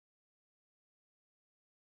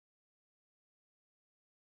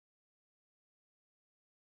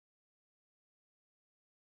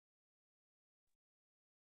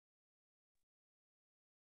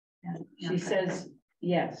She says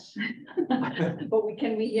yes. But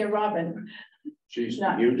can we hear Robin? She's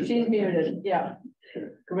muted. She's muted, yeah.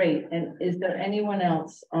 Great. And is there anyone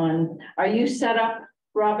else on? Are you set up,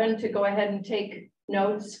 Robin, to go ahead and take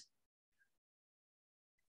notes?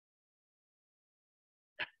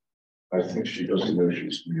 I think she doesn't know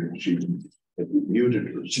she's muted. She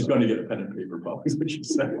muted her. She's going to get a pen and paper, probably, is what she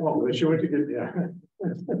said. Oh, she went to get, yeah.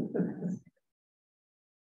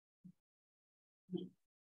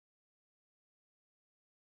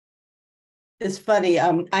 It's funny.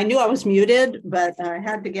 I knew I was muted, but I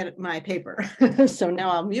had to get my paper. So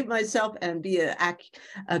now I'll mute myself and be a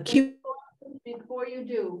cute. Before you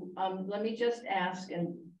do, let me just ask,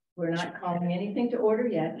 and we're not calling anything to order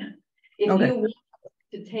yet. If you want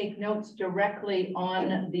to take notes directly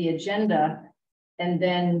on the agenda and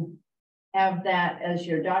then have that as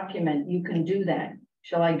your document, you can do that.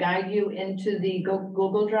 Shall I guide you into the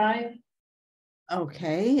Google Drive?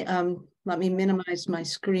 Okay. Let me minimize my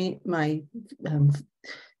screen, my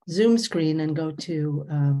Zoom screen, and go to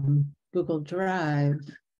Google Drive.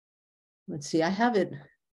 Let's see, I have it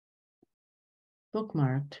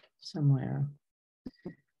bookmarked somewhere.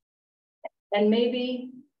 And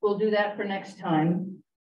maybe we'll do that for next time.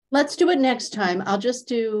 Let's do it next time. I'll just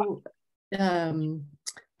do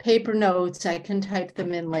paper notes. I can type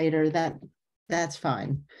them in later. That's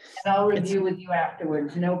fine. And I'll review with you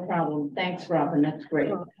afterwards. No problem. Thanks, Robin. That's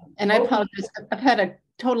great. And I apologize. I've had a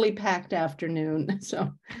totally packed afternoon.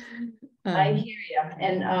 So I hear you.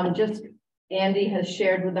 And just Andy has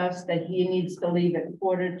shared with us that he needs to leave at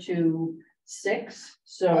 5:45.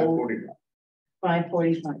 So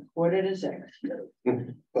 5:45, 5:45.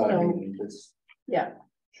 So, yeah.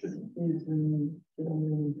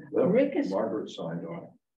 Rick is Margaret signed on.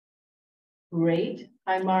 Great.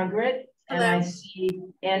 Hi, Margaret. Hello. And I see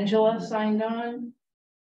Angela signed on.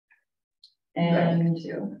 And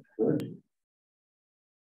good.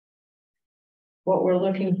 What we're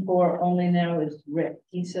looking for only now is Rick.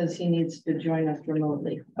 He says he needs to join us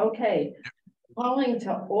remotely. Okay. Calling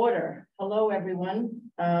to order. Hello, everyone.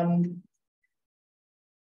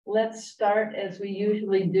 Let's start as we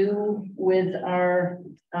usually do with our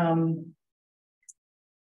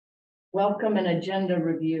welcome and agenda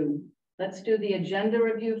review. Let's do the agenda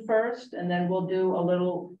review first, and then we'll do a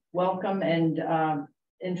little welcome and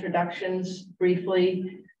introductions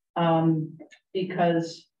briefly,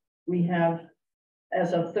 because we have,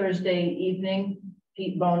 as of Thursday evening,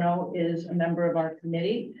 Pete Bono is a member of our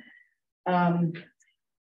committee. I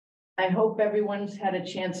hope everyone's had a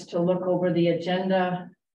chance to look over the agenda,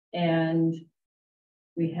 and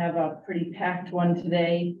we have a pretty packed one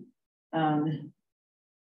today.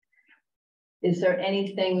 Is there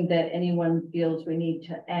anything that anyone feels we need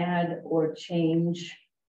to add or change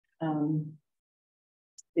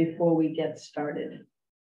before we get started?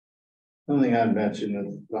 Something I'd mentioned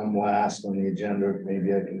that I'm last on the agenda,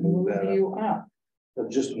 maybe I can move that up. You up.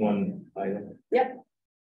 But just one item. Yep.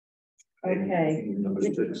 Okay. Number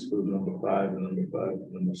 6 goes number 5 and number 5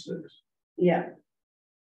 and number 6. Yeah,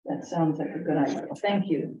 that sounds like a good idea. Thank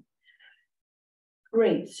you.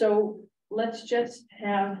 Great. So let's just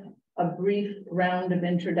have a brief round of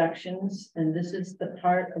introductions, and this is the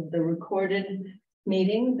part of the recorded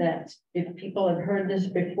meeting that if people have heard this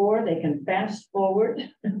before, they can fast forward.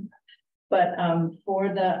 But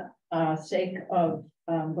for the sake of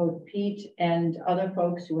both Pete and other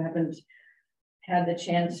folks who haven't had the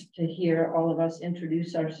chance to hear all of us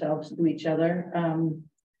introduce ourselves to each other,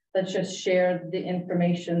 let's just share the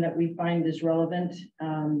information that we find is relevant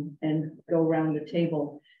and go around the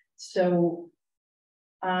table. So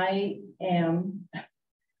I am,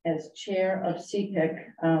 as chair of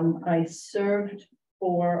CPIC, I served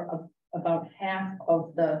for about half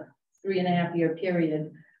of the 3.5-year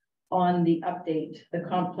period on the update, the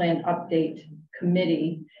comp plan update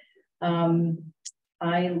committee.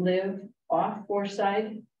 I live off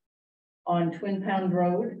Forsyth on Twin Pound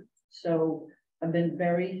Road. So I've been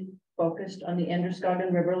very focused on the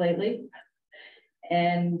Androscoggin River lately.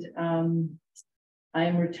 And I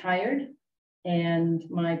am retired, and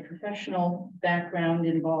my professional background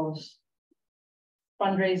involves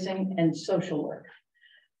fundraising and social work.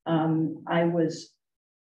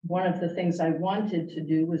 One of the things I wanted to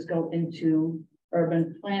do was go into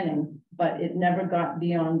urban planning, but it never got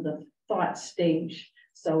beyond the thought stage.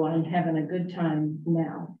 So I'm having a good time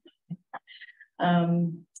now.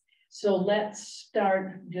 So let's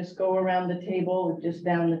start, just go around the table, just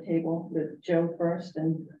down the table with Joe first.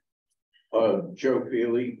 And Joe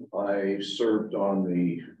Feely. I served on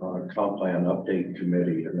the comp plan update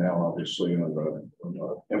committee, and now obviously on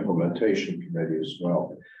the implementation committee as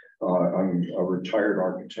well. I'm a retired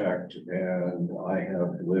architect, and I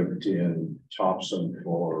have lived in Topsham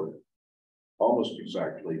for almost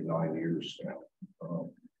exactly 9 years now.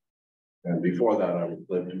 And before that, I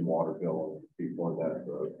lived in Waterville. Before that,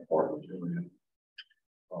 apartment area.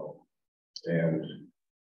 And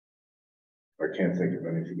I can't think of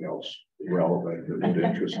anything else relevant that would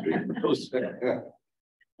interest people.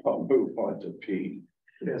 I'll move on to Pete.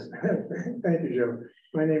 Yes, thank you, Joe.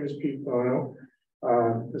 My name is Pete Bono.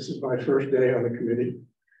 This is my first day on the committee.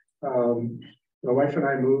 My wife and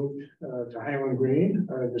I moved to Highland Green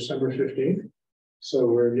December 15th. So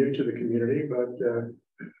we're new to the community, but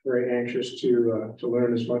very anxious to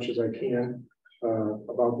learn as much as I can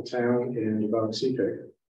about the town and about CPIC.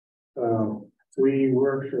 We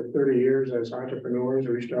worked for 30 years as entrepreneurs.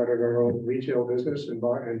 We started our own retail business in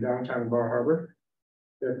downtown Bar Harbor.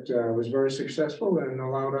 That was very successful and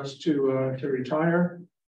allowed us to retire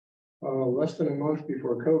less than a month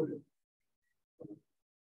before COVID.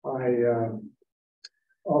 I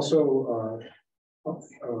also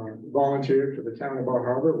volunteered for the town of Bar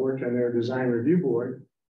Harbor, worked on their design review board,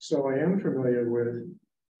 so I am familiar with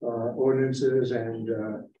ordinances and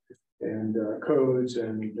codes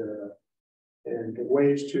and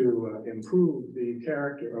ways to improve the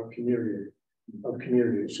character of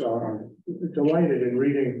communities. So I'm delighted in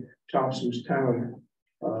reading Topsham's town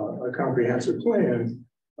a comprehensive plan.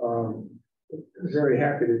 Very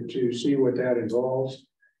happy to see what that involves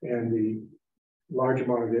and the large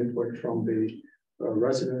amount of input from the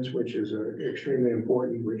residents, which is extremely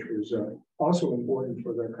important, which was also important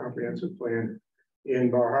for the comprehensive plan in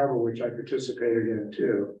Bar Harbor, which I participated in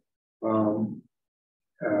too.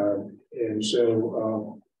 And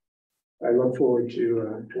so I look forward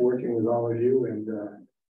to working with all of you and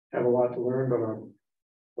have a lot to learn,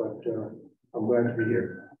 but I'm glad to be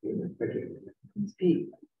here. Thank you. Pete.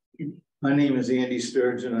 My name is Andy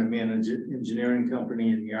Sturgeon. I manage an engineering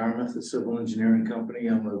company in Yarmouth, a civil engineering company.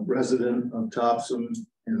 I'm a resident of Topsham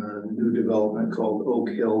in a new development called Oak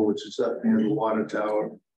Hill, which is up near the water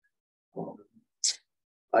tower.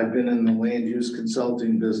 I've been in the land use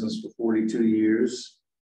consulting business for 42 years.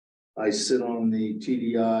 I sit on the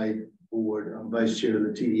TDI board. I'm vice chair of the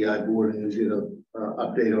TDI board, and you'll get an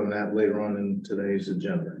update on that later on in today's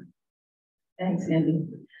agenda. Thanks, Andy.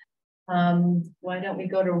 Why don't we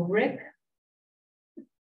go to Rick?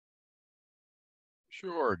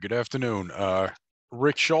 Sure. Good afternoon.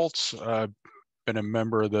 Rick Schultz. Been a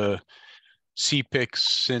member of the CPIC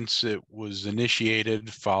since it was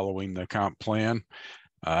initiated following the comp plan.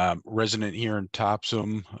 Resident here in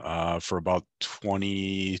Topsham for about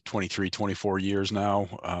 24 years now.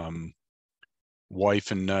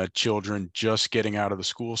 Wife and children just getting out of the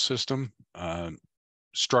school system.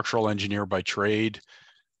 Structural engineer by trade,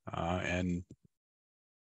 and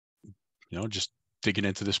just digging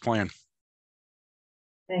into this plan.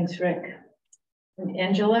 Thanks, Rick. And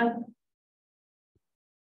Angela?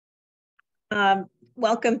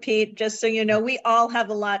 Welcome, Pete. Just so you know, we all have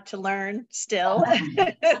a lot to learn still.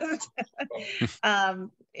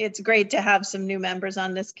 It's great to have some new members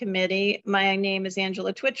on this committee. My name is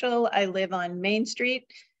Angela Twitchell. I live on Main Street,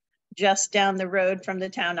 just down the road from the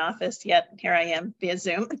town office, yet here I am via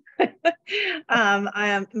Zoom.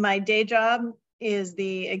 My day job is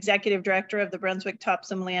the executive director of the Brunswick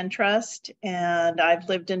Topsham Land Trust, and I've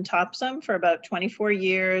lived in Topsham for about 24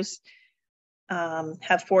 years.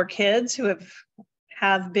 Have 4 kids who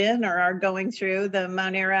have been or are going through the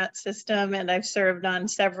Mount Ararat system, and I've served on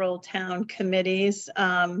several town committees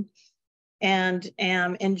and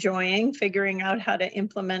am enjoying figuring out how to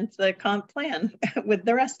implement the comp plan with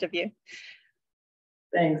the rest of you.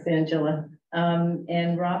 Thanks, Angela.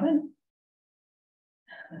 And Robin?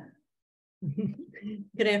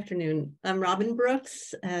 Good afternoon. I'm Robin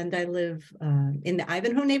Brooks, and I live in the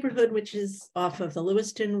Ivanhoe neighborhood, which is off of the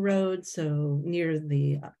Lewiston Road, so near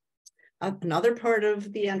the another part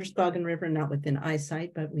of the Androscoggin River, not within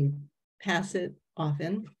eyesight, but we pass it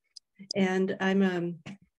often. And I'm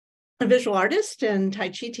a visual artist and Tai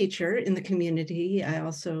Chi teacher in the community. I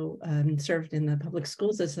also served in the public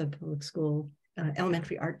schools as a public school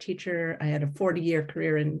elementary art teacher. I had a 40-year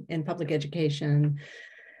career in public education.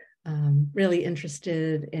 Really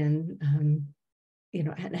interested in,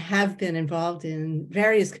 and have been involved in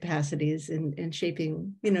various capacities in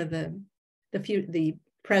shaping, the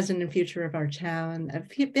present and future of our town. I've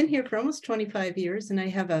been here for almost 25 years, and I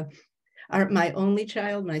have my only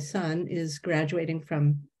child, my son, is graduating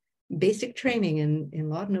from basic training in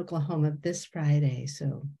Lawton, Oklahoma this Friday.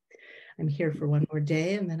 So I'm here for one more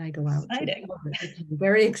day, and then I go out. Exciting. I'm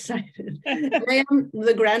very excited. I am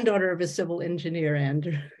the granddaughter of a civil engineer,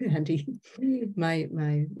 Andy,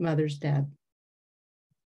 my mother's dad.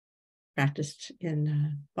 practiced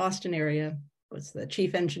in Boston area, was the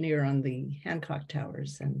chief engineer on the Hancock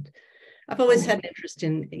Towers. And I've always had an interest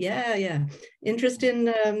in, interest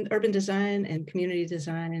in urban design and community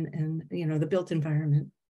design and, you know, the built environment.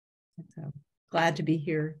 So glad to be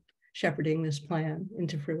here shepherding this plan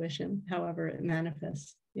into fruition, however it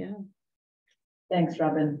manifests. Yeah. Thanks,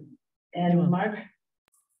 Robin. And Mark?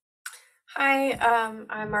 Hi,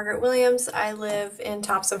 I'm Margaret Williams. I live in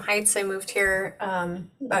Topsham Heights. I moved here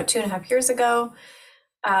about 2.5 years ago.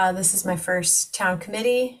 This is my first town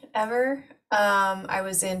committee ever. I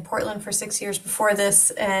was in Portland for 6 years before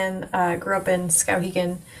this and grew up in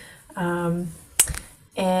Skowhegan.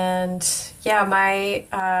 And yeah,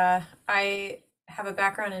 I have a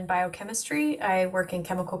background in biochemistry. I work in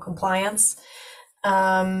chemical compliance.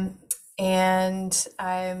 And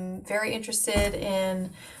I'm very interested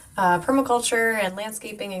in permaculture and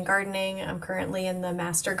landscaping and gardening. I'm currently in the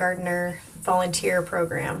Master Gardener volunteer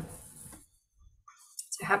program.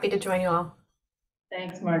 So happy to join you all.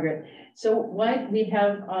 Thanks, Margaret. So why we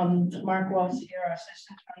have Mark Walsh here, our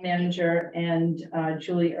assistant town manager, and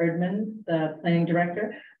Julie Erdman, the planning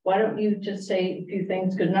director. Why don't you just say a few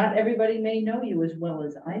things, because not everybody may know you as well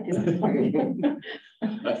as I do.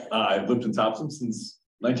 I've lived in Topsham since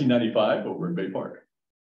 1995 over in Bay Park.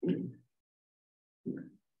 Do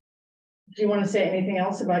you want to say anything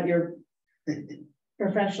else about your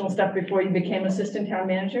professional stuff before you became assistant town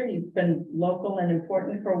manager? You've been local and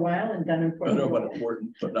important for a while and done important. I don't know about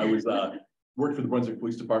important, but I was worked for the Brunswick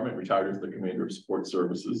Police Department, retired as the commander of support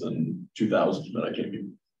services in 2000. Then I came here.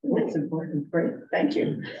 That's important. Great. Thank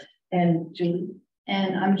you. And Julie.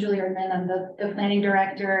 And I'm Julie Erdman. I'm the planning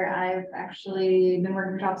director. I've actually been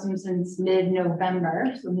working for Topsham since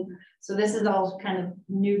mid-November. So this is all kind of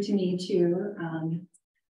new to me too.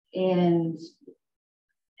 And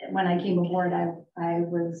when I came aboard, I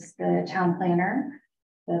was the town planner.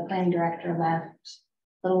 The planning director left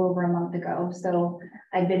a little over a month ago. So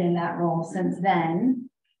I've been in that role since then.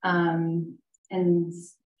 And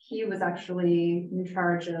he was actually in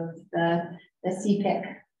charge of the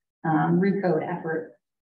CPIC recode effort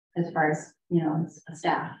as far as, you know,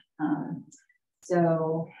 staff.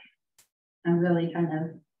 So I'm really kind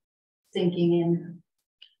of sinking in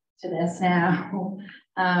to this now.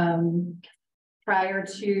 Prior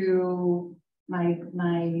to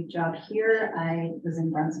my job here, I was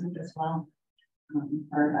in Brunswick as well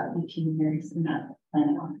for about 18 years in that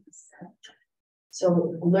planning office.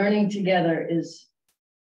 So learning together is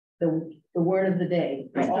the word of the day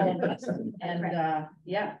for all of us. And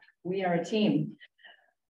yeah, we are a team.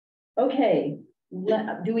 Okay,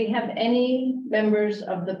 do we have any members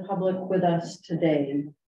of the public with us today?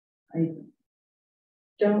 I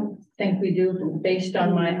don't think we do based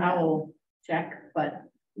on my owl check, but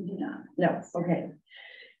we do not. No, okay.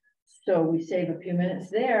 So we save a few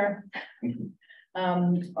minutes there.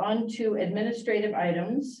 On to administrative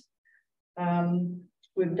items.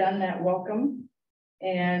 We've done that, welcome.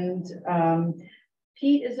 And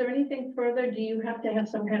Pete, is there anything further? Do you have to have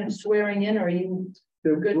some kind of swearing in, or are you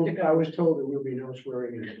good to go? I was told there will be no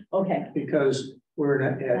swearing in. Okay. Because we're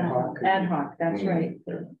an ad hoc. Ad hoc, that's right.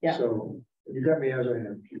 Yeah. So you got me as I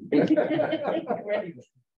am.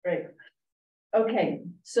 Great. Okay,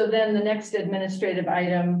 so then the next administrative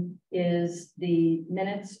item is the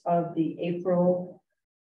minutes of the April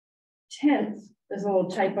 10th. There's a little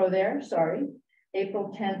typo there, sorry. April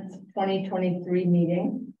 10th, 2023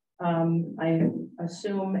 meeting. I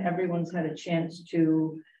assume everyone's had a chance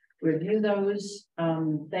to review those.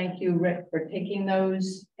 Thank you, Rick, for taking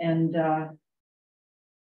those. And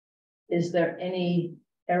is there any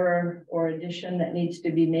error or addition that needs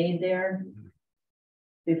to be made there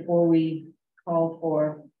before we call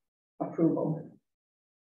for approval?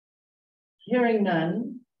 Hearing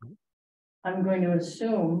none, I'm going to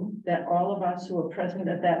assume that all of us who were present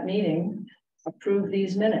at that meeting approve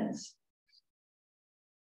these minutes.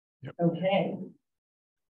 Yep. Okay.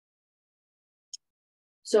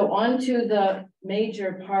 So on to the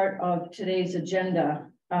major part of today's agenda.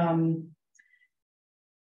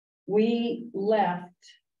 We left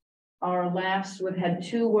our last, we've had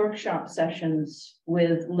 2 workshop sessions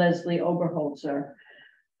with Leslie Oberholzer.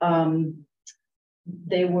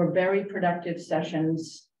 They were very productive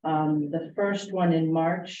sessions. The first one in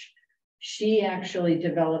March, she actually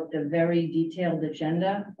developed a very detailed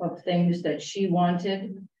agenda of things that she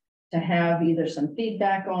wanted to have either some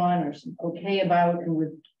feedback on or some okay about,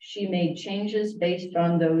 and she made changes based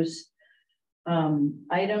on those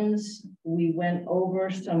items. We went over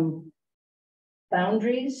some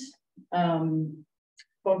boundaries,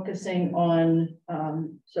 focusing on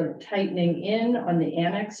sort of tightening in on the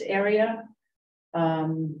annex area.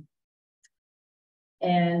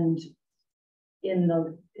 And in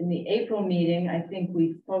the April meeting, I think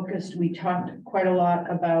we talked quite a lot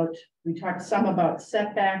about, we talked some about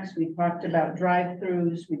setbacks, we talked about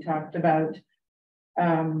drive-throughs, we talked about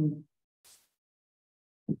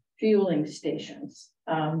fueling stations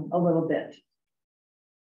a little bit.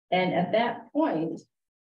 And at that point,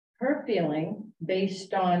 her feeling,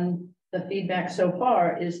 based on the feedback so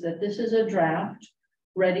far, is that this is a draft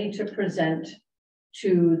ready to present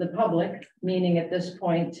to the public, meaning at this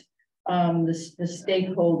point, the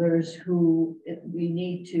stakeholders who we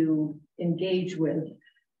need to engage with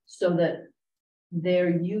so that their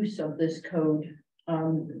use of this code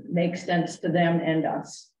makes sense to them and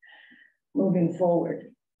us moving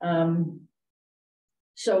forward.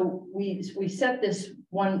 So we set this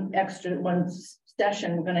one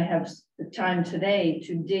session. We're going to have the time today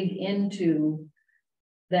to dig into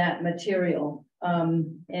that material.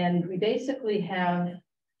 And we basically have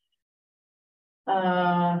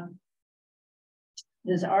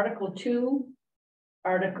there's Article 2,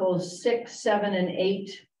 Articles 6, 7, and 8,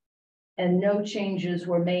 and no changes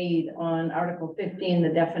were made on Article 15, the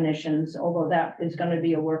definitions, although that is going to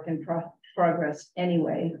be a work in progress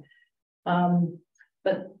anyway.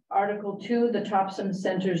 But Article 2, the Topsham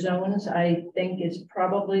Center zones, I think is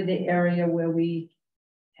probably the area where we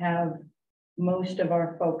have most of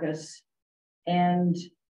our focus. And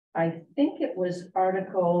I think it was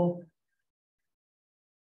Article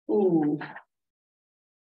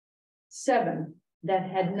 7 that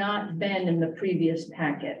had not been in the previous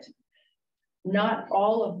packet. Not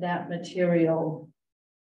all of that material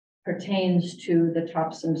pertains to the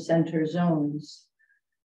Topsham Center zones,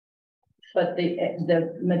 but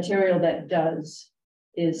the material that does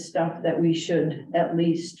is stuff that we should at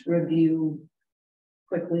least review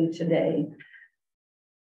quickly today.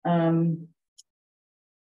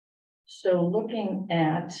 So looking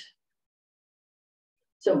at,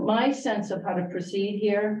 so my sense of how to proceed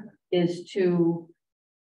here is to,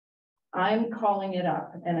 I'm calling it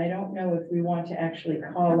up, and I don't know if we want to actually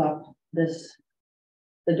call up the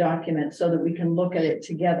document so that we can look at it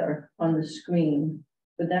together on the screen.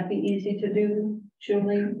 Would that be easy to do,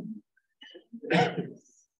 Julie?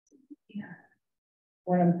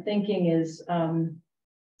 What I'm thinking is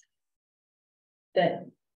that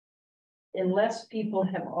unless people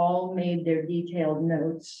have all made their detailed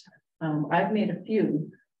notes, I've made a few,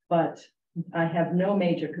 but I have no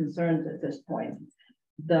major concerns at this point.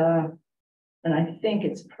 And I think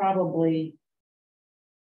it's probably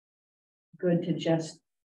good to just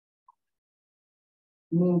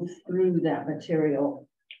move through that material.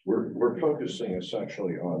 We're focusing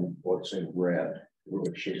essentially on what's in red,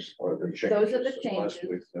 which is the changes. Those are the changes.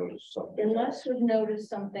 Unless we've noticed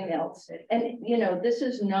something else. And you know, this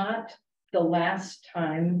is not the last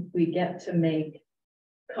time we get to make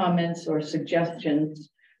comments or suggestions,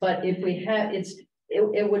 but if we have,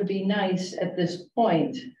 it would be nice at this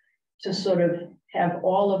point to sort of have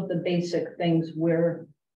all of the basic things we're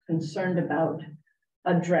concerned about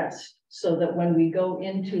addressed, so that when we go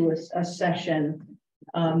into a session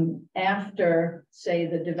after, say,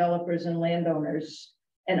 the developers and landowners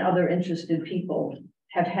and other interested people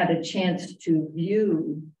have had a chance to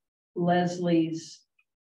view Leslie's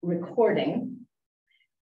recording,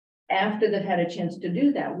 after they've had a chance to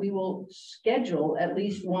do that, we will schedule at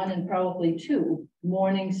least one and probably two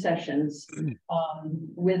morning sessions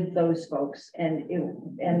with those folks. And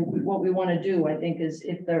what we want to do, I think, is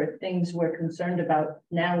if there are things we're concerned about,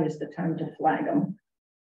 now is the time to flag them.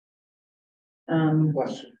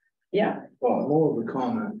 Question. Yeah. Well, more of a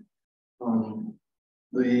comment.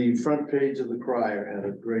 The front page of the Crier had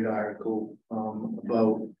a great article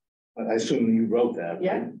about, I assume you wrote that, right?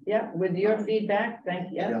 Yeah, yeah, with your feedback, yes,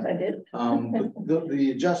 yeah. I did.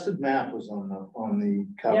 The adjusted map was on the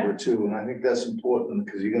cover too, and I think that's important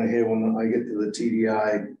because you're gonna hear when I get to the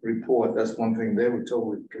TDI report, that's one thing they were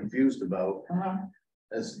totally confused about.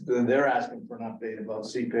 As they're asking for an update about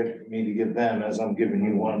CPIC for me to give them, as I'm giving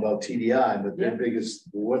you one about TDI, but their biggest,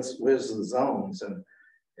 where's the zones?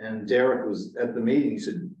 And Derek was at the meeting, he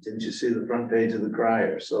said, didn't you see the front page of the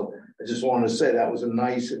Crier? So I just wanted to say that was a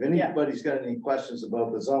nice, if anybody's got any questions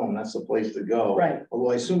about the zone, that's the place to go. Right.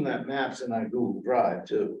 Although I assume that map's in our Google Drive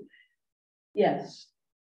too. Yes.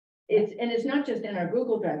 It's not just in our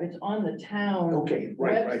Google Drive, it's on the town website.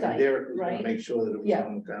 Right. And Derek was gonna make sure that it was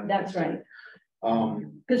on the town that's website. Right.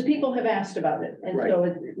 Because people have asked about it. And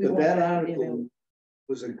so but that article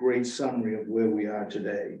was a great summary of where we are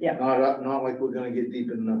today. Yeah. Not like we're going to get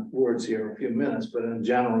deep in the words here in a few minutes, but in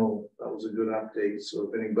general, that was a good update. So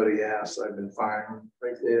if anybody asks, I've been firing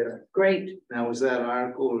right there. Great. Now, was that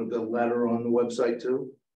article or the letter on the website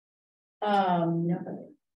too? No.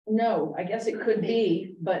 No, I guess it could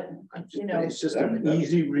be, but you know, It's just an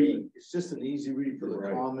easy read. It's just an easy read for the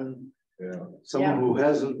Right. common. Yeah. Someone who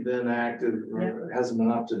hasn't been active or hasn't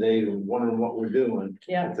been up to date and wondering what we're doing.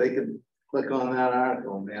 yeah, If they could click on that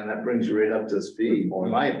article, man, that brings you right up to speed, in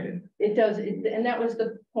my opinion. it does. And that was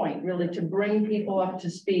the point, really, to bring people up to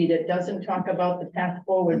speed. It doesn't talk about the path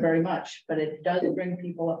forward very much, but it does bring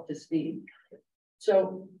people up to speed.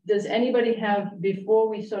 So does anybody have, before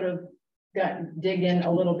we sort of dig in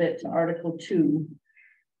a little bit to Article 2,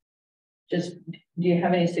 just, do you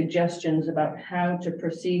have any suggestions about how to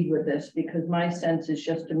proceed with this? Because my sense is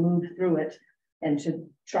just to move through it and to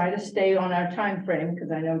try to stay on our time frame, because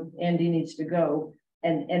I know Andy needs to go,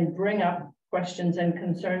 and bring up questions and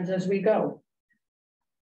concerns as we go.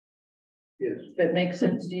 Yes. If it makes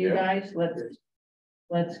sense to you guys,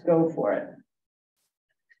 let's go for it.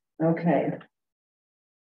 Okay.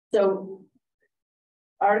 So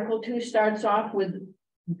Article 2 starts off with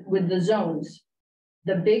the zones.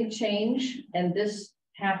 The big change, and this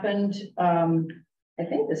happened, I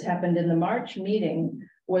think this happened in the March meeting,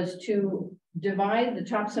 was to divide the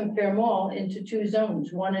Topsham Fair Mall into 2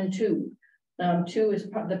 zones, 1 and 2. 2 is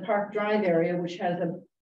the Park Drive area, which has a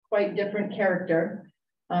quite different character.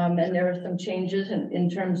 And there are some changes in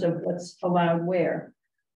terms of what's allowed where.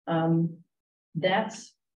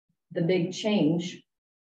 That's the big change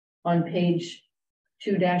on page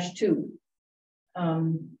 2-2.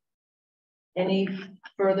 Any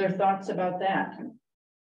further thoughts about that?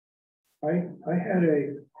 I had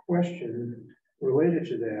a question related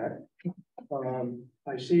to that.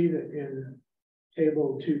 I see that in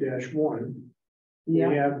table 2-1, we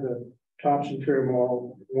have the Topsham Fair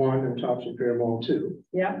Mall 1 and Topsham Fair Mall 2.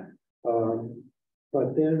 Yeah.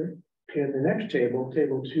 But then in the next table,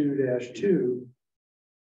 table 2-2,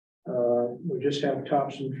 we just have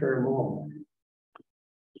Topsham Fair Mall.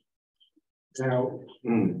 Now,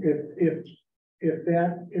 if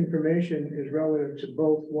that information is relative to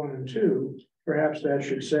both 1 and 2, perhaps that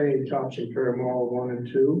should say Topsham Fair Mall 1 and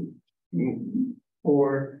 2.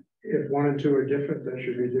 Or if 1 and 2 are different, that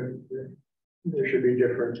should be different. There should be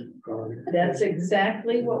different. That's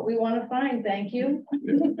exactly what we want to find. Thank you.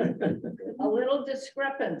 A little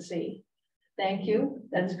discrepancy. Thank you.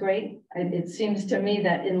 That's great. It seems to me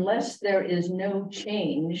that unless there is no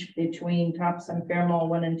change between Topsham Fair Mall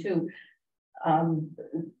 1 and 2,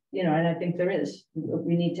 you know, and I think there is,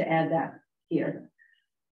 we need to add that here.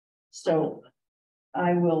 So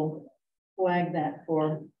I will flag that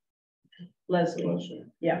for Leslie.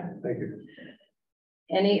 Yeah. Thank you.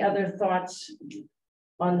 Any other thoughts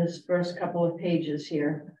on this first couple of pages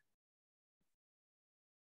here?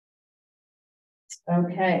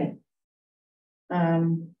 Okay.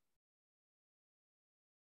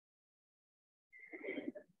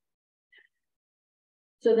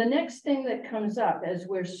 So the next thing that comes up as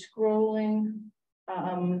we're scrolling,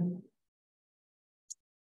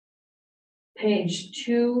 page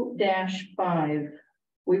 2-5,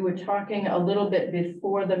 we were talking a little bit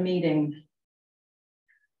before the meeting.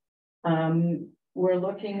 We're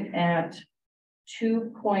looking at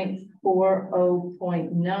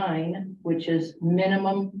 2.40.9, which is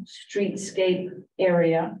minimum streetscape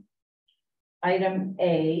area. Item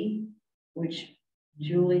A, which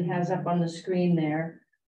Julie has up on the screen there.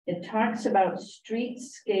 It talks about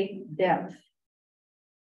streetscape depth.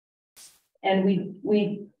 And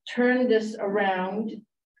we turn this around,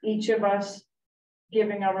 each of us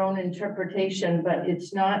giving our own interpretation, but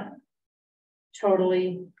it's not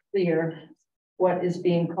totally clear what is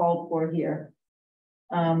being called for here.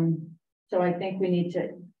 So I think we need to,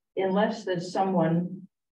 unless there's someone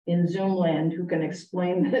in Zoom land who can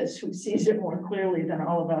explain this, who sees it more clearly than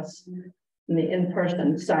all of us in the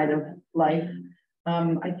in-person side of life,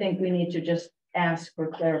 I think we need to just ask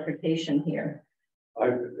for clarification here. I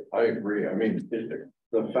agree. I mean,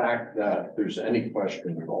 the fact that there's any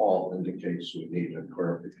question at all indicates we need a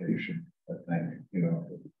clarification. I think, you know,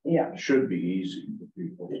 Yeah, it should be easy for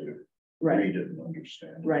people to read it and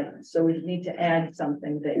understand. right. So we need to add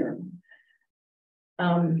something there.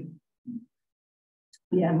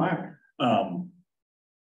 Yeah, Mark.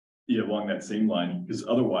 Yeah, along that same line, because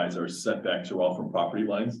otherwise our setbacks are all from property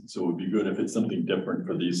lines. So it would be good if it's something different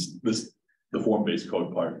for the form-based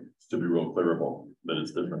code part to be real clear about that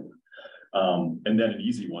it's different. And then an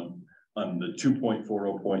easy one on the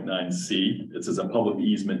 2.40.9C, it says a public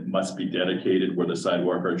easement must be dedicated where the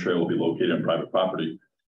sidewalk or trail will be located on private property.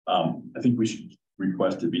 I think we should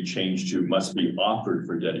request it be changed to must be offered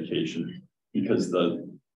for dedication, because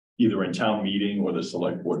either in town meeting or the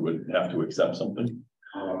select board would have to accept something.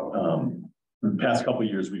 the past couple of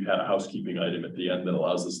years, we've had a housekeeping item at the end that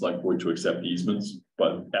allows the select board to accept easements,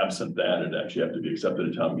 but absent that, it actually have to be accepted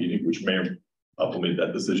at town meeting, which may ultimately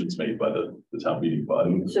that decision's made by the town meeting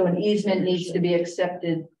body. So an easement needs to be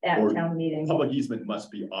accepted at Or town meeting. Public easement must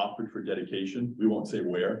be offered for dedication. We won't say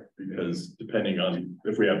where, because depending on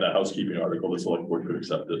if we have that housekeeping article, the select board could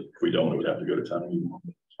accept it. If we don't, it would have to go to town meeting.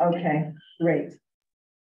 Okay, great.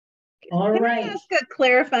 All Can right. I ask a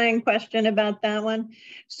clarifying question about that one?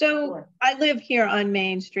 So Sure. I live here on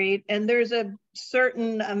Main Street and there's a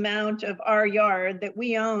certain amount of our yard that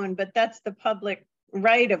we own, but that's the public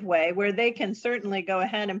right of way where they can certainly go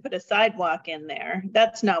ahead and put a sidewalk in there.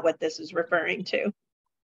 That's not what this is referring to.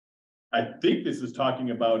 I think this is talking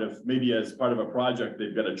about if maybe as part of a project,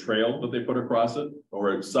 they've got a trail that they put across it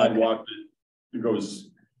or a sidewalk that goes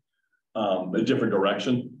a different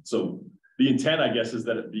direction. So the intent, I guess, is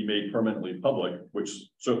that it be made permanently public, which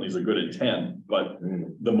certainly is a good intent, but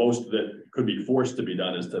the most that could be forced to be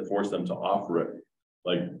done is to force them to offer it.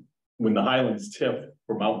 Like when the Highlands TIF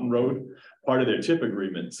for Mountain Road, part of their TIF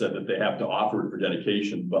agreement said that they have to offer it for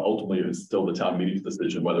dedication, but ultimately it's still the town meeting's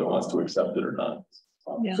decision whether it wants to accept it or not.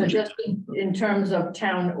 Yeah. So just in terms of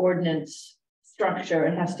town ordinance structure,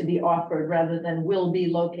 it has to be offered rather than will be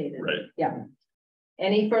located. Right. Yeah.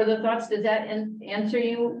 Any further thoughts? Does that answer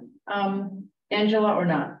you, Angela, or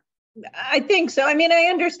not? I think so. I mean, I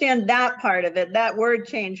understand that part of it. That word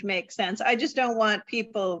change makes sense. I just don't want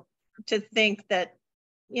people to think that,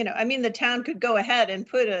 you know, I mean, the town could go ahead and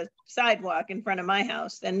put a sidewalk in front of my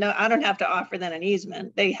house and no, I don't have to offer them an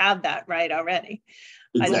easement. They have that right already.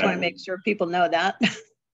 Exactly. I just want to make sure people know that.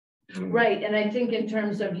 Right, and I think in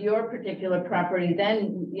terms of your particular property,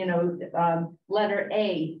 then, you know, letter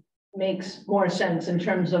A makes more sense in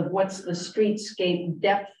terms of what's the streetscape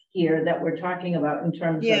depth here that we're talking about in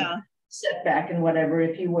terms of setback and whatever,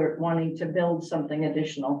 if you were wanting to build something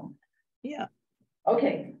additional. Yeah.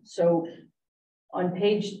 Okay, so on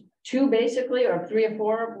page 2, basically, or 3 or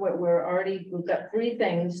 4, we've got 3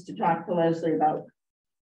 things to talk to Leslie about.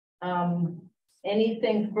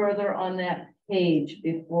 Anything further on that page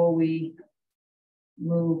before we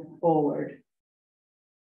move forward?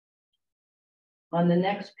 On the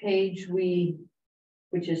next page,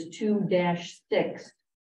 which is 2-6,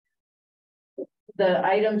 the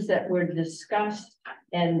items that were discussed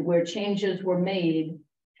and where changes were made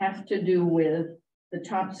have to do with the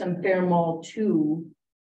Topsham Fair Mall 2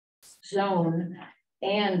 zone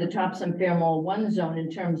and the Topsham Fair Mall 1 zone in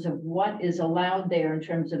terms of what is allowed there in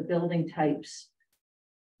terms of building types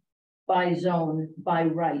by zone, by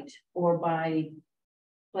right, or by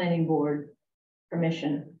planning board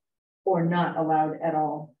permission, or not allowed at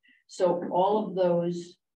all. So all of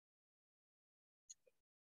those,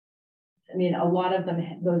 I mean, a lot of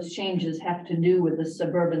them, those changes have to do with the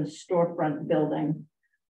suburban storefront building.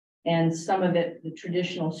 And some of it, the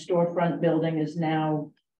traditional storefront building is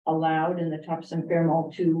now allowed in the Topsham Fair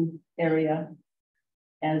Mall 2 area,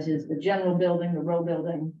 as is the general building, the row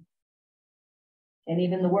building, and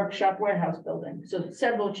even the workshop warehouse building. So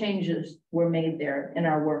several changes were made there in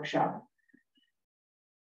our workshop.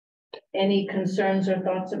 Any concerns or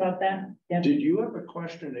thoughts about that? Yeah. Did you have a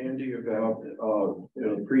question, Andy, about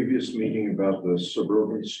in a previous meeting about the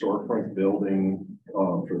suburban storefront building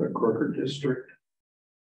for the Crooker district?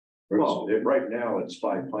 Well, right now it's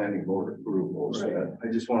by planning board approval. Right.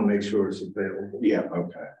 I just want to make sure it's available. Yeah.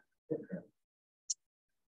 Okay.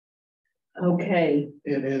 Okay.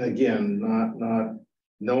 And again, not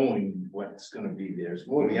knowing what's going to be there. It's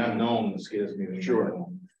more the unknown that scares me. Sure.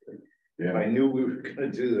 If I knew we were going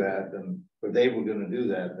to do that, then, or they were going to do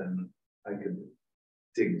that, then I could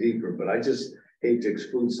dig deeper. But I just hate to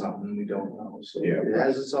exclude something we don't know. So yeah, it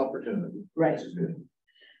has its opportunity. Right.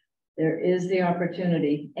 There is the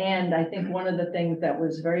opportunity. And I think one of the things that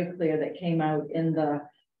was very clear that came out in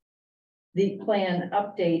the plan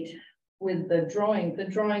update with the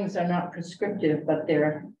drawings are not prescriptive, but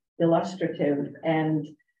they're illustrative. And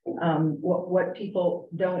what people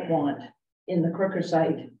don't want in the Crooker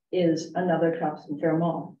site is another Topsham Fair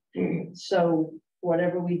Mall. So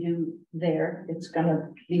whatever we do there, it's going to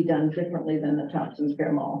be done differently than the Topsham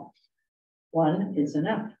Fair Mall. One is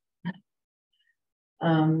enough.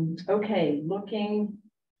 Okay, looking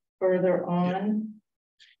further on.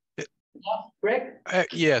 Rick?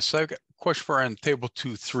 Yes, I've got a question for on table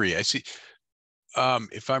 2.3. I see,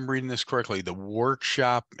 if I'm reading this correctly, the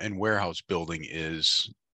workshop and warehouse building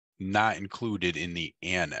is not included in the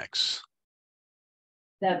annex.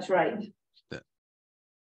 That's right.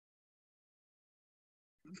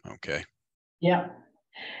 Okay. Yeah.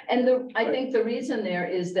 And I think the reason there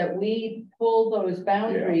is that we pull those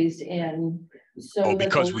boundaries in. So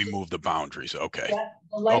because we moved the boundaries. Okay.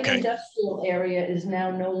 The light Okay. industrial area is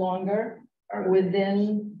now no longer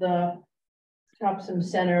within the Topsham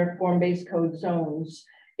Center form-based code zones.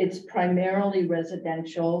 It's primarily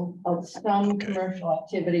residential. Some Okay. commercial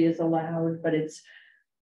activity is allowed, but it's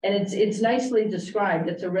nicely described.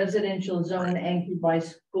 It's a residential zone anchored by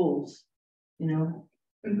schools, you know.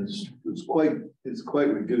 And it's quite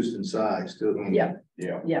reduced in size too. Yeah.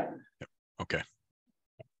 Yeah. Yeah. Okay.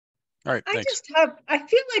 All right, thanks. I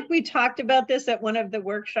feel like we talked about this at one of the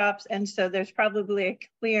workshops, and so there's probably a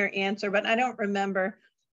clear answer, but I don't remember.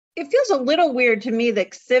 It feels a little weird to me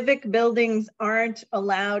that civic buildings aren't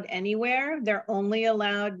allowed anywhere. They're only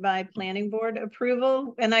allowed by planning board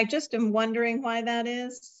approval. And I just am wondering why that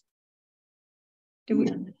is. Do we?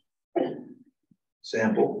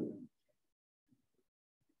 Sample.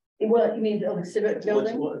 Well, you mean the civic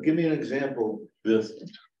building? Give me an example. This,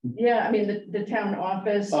 Yeah, I mean, the town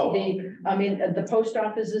office, Oh. the post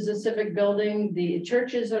office is a civic building, the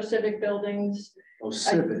churches are civic buildings. Oh,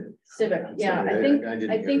 civic. Civic, yeah, Sorry, I think didn't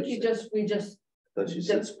hear we it. just, Thought you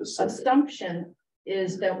said the specific. assumption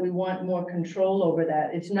is that we want more control over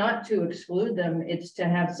that. It's not to exclude them, it's to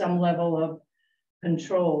have some level of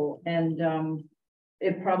control. And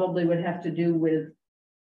it probably would have to do with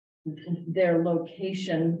their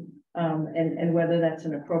location, and whether that's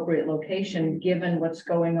an appropriate location, given what's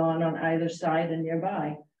going on either side and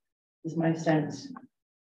nearby, is my sense.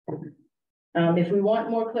 If we want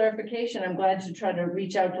more clarification, I'm glad to try to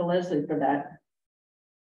reach out to Leslie for that.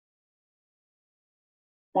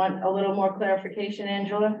 Want a little more clarification,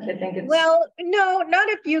 Angela? I think it's. Well, no, not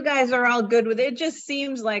if you guys are all good with it. It just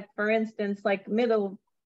seems like, for instance, like Middle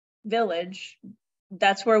Village,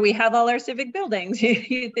 that's where we have all our civic buildings.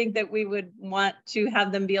 You think that we would want to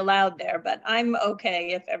have them be allowed there, but I'm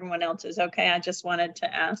okay if everyone else is okay. I just wanted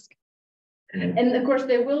to ask. And of course,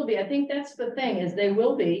 they will be. I think that's the thing, is they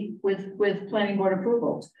will be with planning board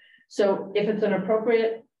approval. So if it's an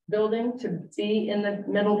appropriate building to be in the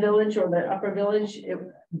Middle Village or the Upper Village, it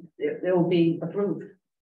will be approved.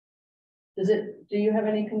 Do you have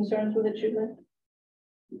any concerns with it, Julie?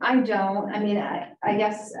 I don't, I mean, I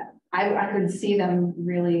guess I could see them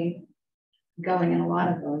really going in a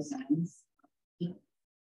lot of those things.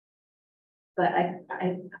 But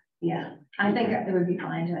yeah, I think it would be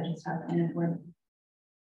fine to just have planning board.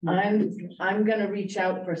 I'm gonna reach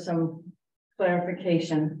out for some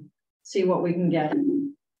clarification, see what we can get.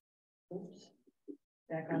 Oops,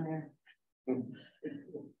 back on there.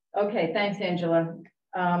 Okay, thanks, Angela.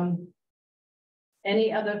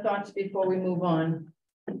 Any other thoughts before we move on?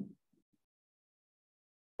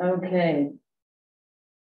 Okay.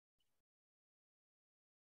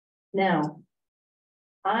 Now,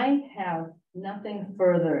 I have nothing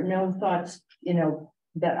further, no thoughts,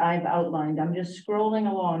 that I've outlined. I'm just scrolling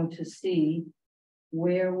along to see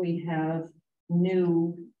where we have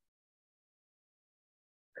new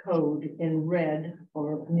code in red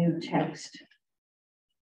or new text.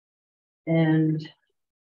 And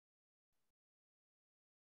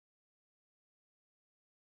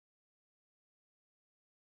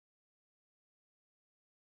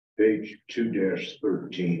Page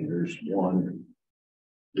 2-13, there's one.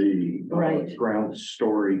 The Right. ground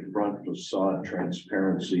story front facade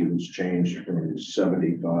transparency was changed from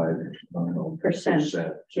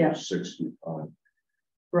 75% Yeah. to 65.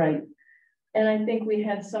 right. And I think we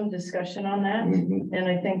had some discussion on that. Mhm. And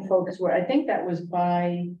I think folks were, I think that was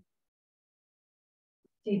by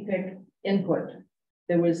CPIC input.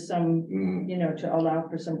 There was some, to allow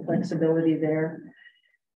for some flexibility there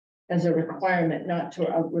as a requirement, not to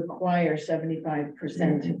require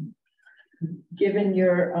 75%. Given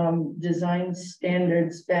your design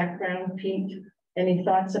standards background, Pete, any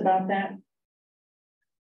thoughts about that?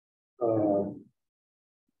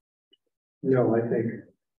 No, I think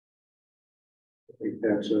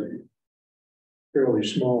that's a fairly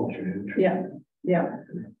small change. Yeah.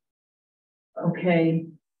 Okay.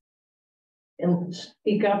 And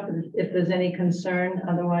speak up if there's any concern,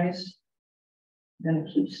 otherwise I'm gonna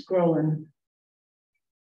keep scrolling.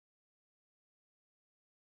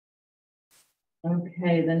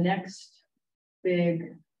 Okay, the next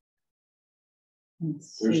big.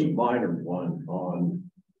 There's a minor one on,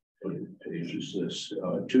 what page is this,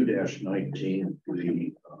 2-19,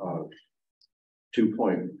 the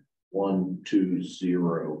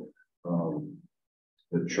 2.120,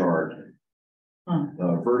 the chart.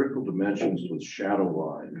 Vertical dimensions with shadow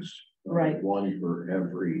lines. Right. One for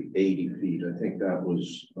every 80 feet. I think that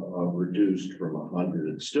was reduced from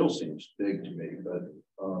 100. It still seems big to me, but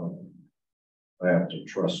I have to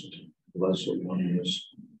trust Leslie on this.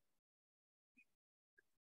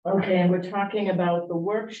 Okay, and we're talking about the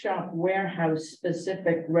workshop warehouse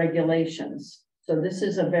specific regulations. So this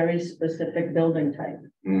is a very specific building type.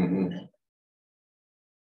 Mm-hmm.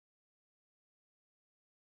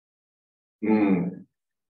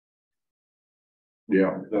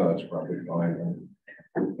 Yeah, no, that's probably fine.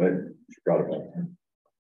 I forgot about that.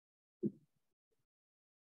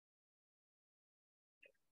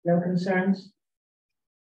 No concerns?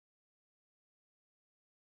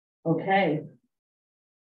 Okay.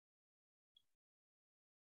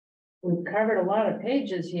 We've covered a lot of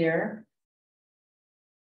pages here.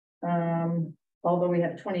 Although we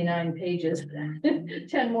have 29 pages,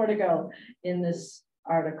 10 more to go in this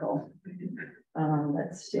article.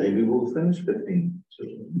 Let's see. Maybe we'll finish 15.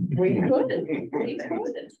 We could.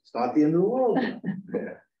 It's not the end of the world.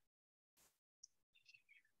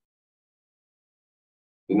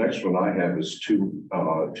 The next one I have is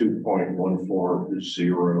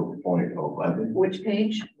 2.140.11. Which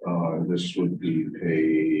page? This would be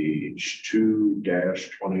page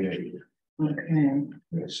 2-28. Okay.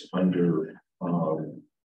 It's under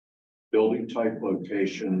building type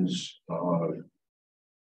locations.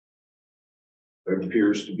 There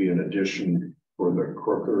appears to be an addition for the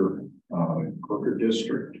Crooker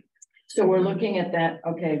district. So we're looking at that.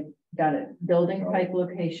 Okay, got it. Building type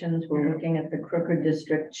locations. We're looking at the Crooker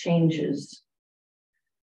district changes.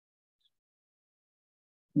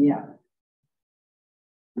 Yeah.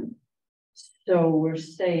 So we're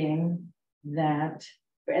saying that,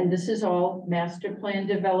 and this is all master plan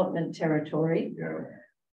development territory. Yeah.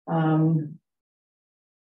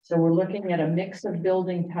 So we're looking at a mix of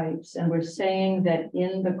building types, and we're saying that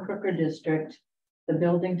in the Crooker district, the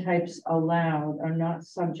building types allowed are not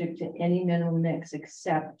subject to any minimum mix,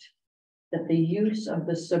 except that the use of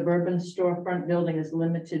the suburban storefront building is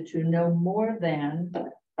limited to no more than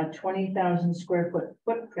a 20,000 square foot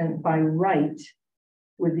footprint by right,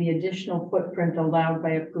 with the additional footprint allowed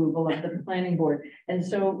by approval of the planning board. And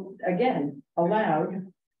so again,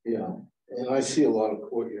 allowed. Yeah, and I see a lot of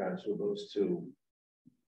courtyards with those two.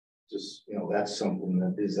 Just, you know, that's something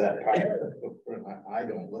that is that part of the footprint. I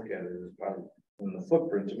don't look at it as part of, and the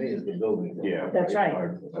footprint to me is the building. Yeah, that's right.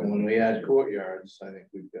 And when we add courtyards, I think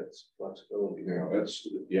we've got some flexibility.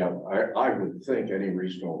 Yeah, I would think any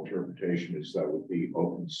reasonable interpretation is that would be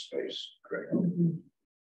open space. Correct. Mm-hmm.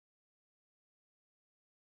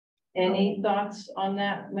 Any thoughts on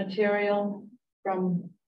that material from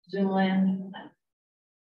Zoomland?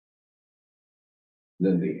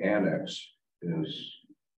 Then the annex is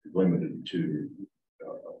limited to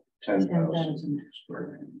 10,000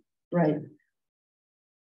 square feet. Right.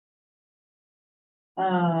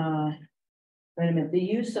 Wait a minute. The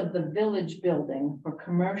use of the village building for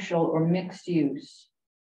commercial or mixed use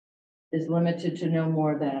is limited to no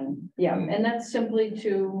more than, yeah, and that's simply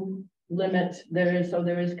to limit. There is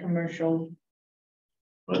commercial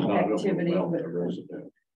activity.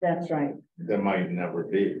 That's right. There might never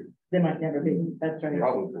be. There might never be. That's right.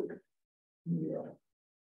 Probably. Yeah.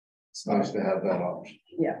 It's nice to have that option.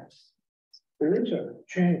 Yeah. There is a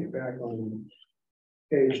change back on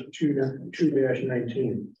page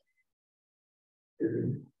 2-19.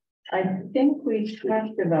 I think we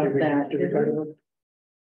talked about that.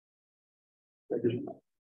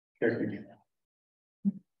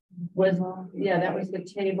 Yeah, that was the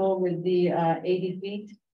table with the 80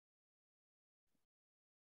 feet.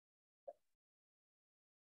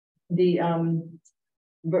 The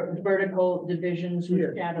vertical divisions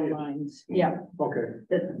with shadow lines. Yeah. Okay.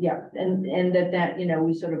 Yeah, and that you know,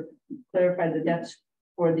 we sort of clarified that that's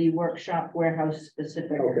for the workshop warehouse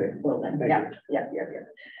specific building. Yeah.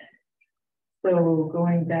 So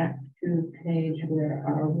going back to page, where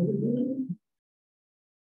are we?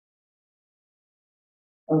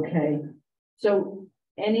 Okay. So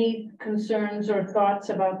any concerns or thoughts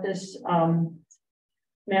about this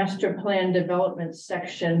master plan development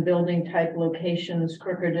section, building type locations,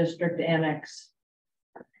 Crooker district annex,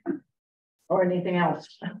 or anything else?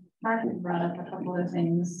 Mark brought up a couple of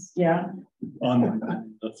things. Yeah.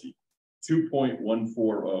 On, let's see,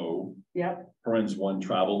 2.140. Yep. Parens 1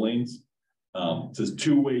 travel lanes. It says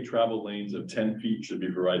two-way travel lanes of 10 feet should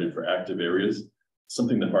be provided for active areas.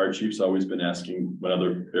 Something the fire chief's always been asking when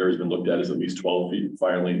other areas been looked at is at least 12 feet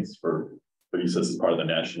fire lanes for, but he says it's part of the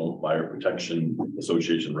National Fire Protection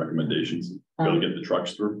Association recommendations. Go to get the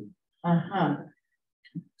trucks through.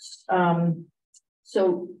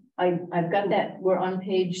 So I've got that. We're on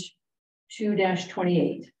page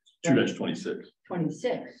 2-28. 2-26.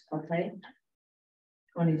 26. Okay.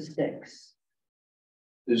 26.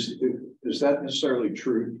 Is that necessarily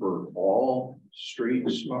true for all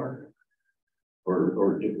streets, Mark?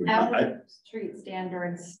 Or did we? Our street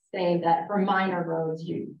standards say that for minor roads,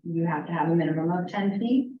 you have to have a minimum of 10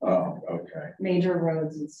 feet. Oh, okay. Major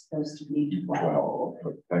roads is supposed to be 12.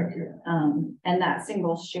 12, thank you. And that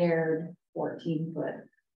single shared 14-foot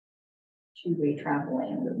two-way travel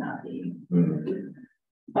lane would not be.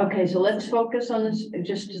 Okay, so let's focus on this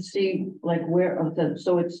just to see like where of the,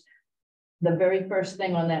 so it's the very first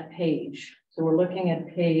thing on that page. So we're looking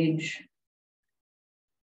at page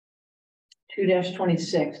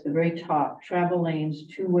 2-26, the very top, travel lanes,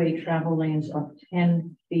 two-way travel lanes of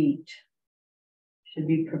 10 feet should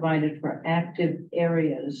be provided for active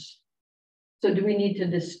areas. So do we need to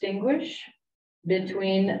distinguish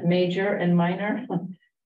between major and minor?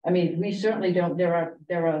 I mean, we certainly don't, there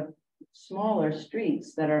are smaller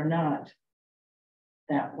streets that are not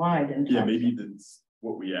that wide. And yeah, maybe that's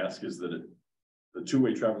what we ask is that the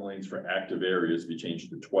two-way travel lanes for active areas be changed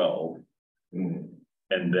to 12. And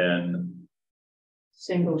then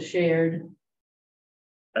single shared.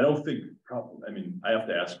 I don't think, I mean, I have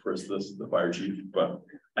to ask Chris this, the fire chief, but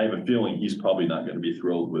I have a feeling he's probably not going to be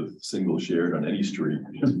thrilled with single shared on any street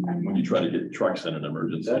when you try to get trucks in an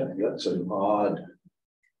emergency. That's an odd,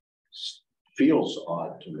 feels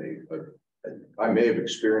odd to me, but I may have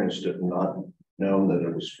experienced it and not known that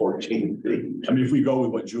it was 14 feet. I mean, if we go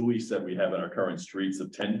with what Julie said we have in our current streets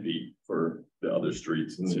of 10 feet for the other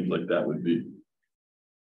streets, it seems like that would be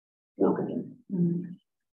workable.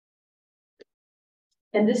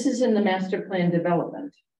 And this is in the master plan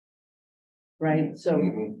development, right? So,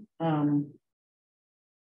 well,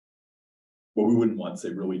 we wouldn't want, say,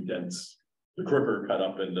 really dense, the Crooker cut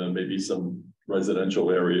up into maybe some residential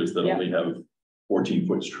areas that only have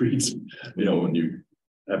 14-foot streets, you know, when you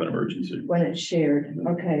have an emergency. When it's shared,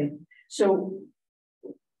 okay. So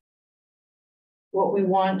what we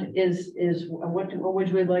want is what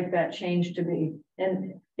would we like that change to be?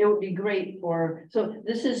 And it would be great for, so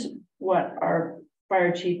this is what our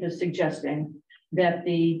fire chief is suggesting, that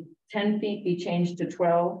the 10 feet be changed to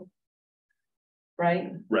 12,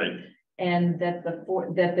 right? Right. And that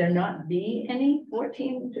that there not be any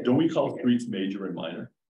 14. Don't we call streets major and minor?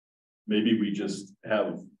 Maybe we just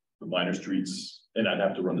have the minor streets, and I'd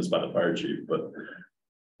have to run this by the fire chief, but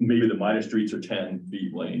maybe the minor streets are 10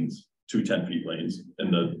 feet lanes, 2 10 feet lanes,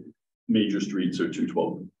 and the major streets are 2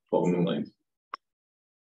 12 foot lanes.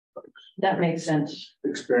 That makes sense.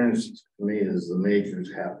 Experience to me is the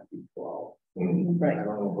majors have to be 12. Right. I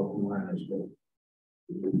don't know about the minors, but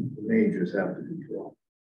the majors have to be 12.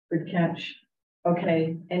 Good catch.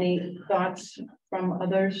 Okay, any thoughts from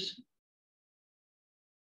others?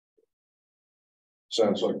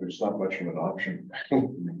 Sounds like there's not much of an option.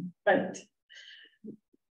 But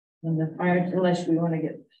and the fire, unless we want to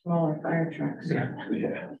get smaller fire trucks.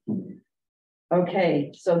 Yeah.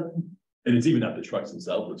 Okay, so And it's even not the trucks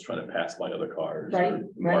themselves, it's trying to pass by other cars. right,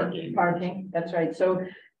 parking, that's right. So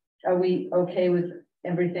are we okay with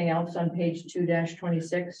everything else on page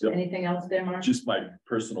 2-26? Yep. Anything else there, Mark? Just my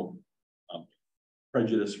personal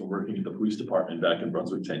prejudice from working at the police department back in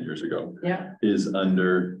Brunswick 10 years ago. Yeah. Is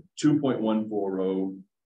under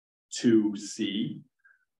 2.140(2)C.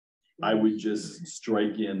 I would just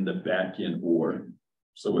strike in the back in or.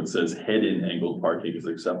 So it says head in angled parking is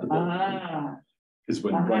acceptable. Because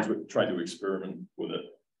when Brunswick tried to experiment with it,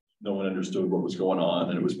 no one understood what was going on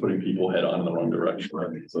and it was putting people head on in the wrong direction.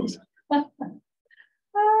 So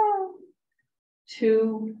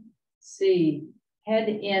 2C, head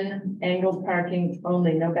in angled parking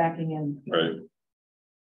only, no backing in. Right.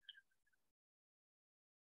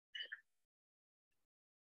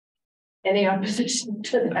 Any opposition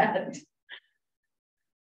to that?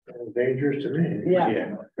 Dangerous to me.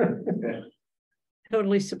 Yeah.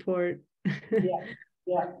 Totally support.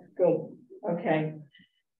 Yeah, good. Okay.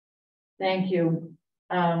 Thank you.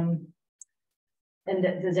 And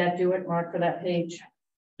does that do it, Mark, for that page?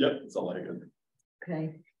 Yep, that's all I got.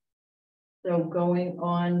 Okay. So going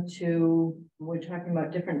on to, we're talking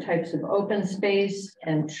about different types of open space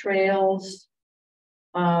and trails.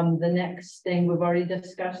 The next thing, we've already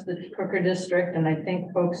discussed the Crooker district, and I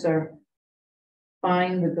think folks are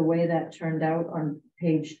fine with the way that turned out on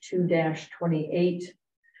page 2-28.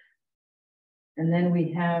 And then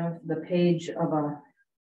we have the page of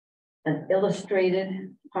an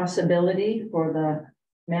illustrated possibility for the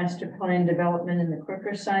master plan development in the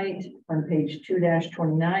Crooker site on page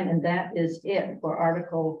 2-29, and that is it for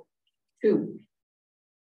Article 2.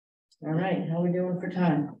 All right, how are we doing for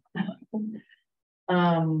time?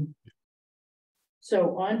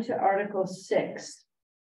 So on to Article 6,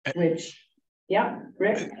 which, yeah,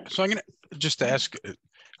 Rick. So I'm gonna just ask,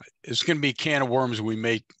 it's gonna be a can of worms. We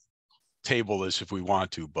may table this if we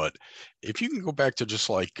want to, but if you can go back to just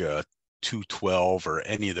like 212 or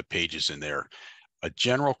any of the pages in there. A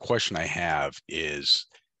general question I have is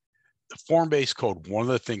the form-based code. One of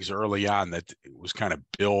the things early on that was kind of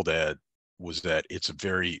billed at was that it's a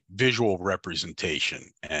very visual representation,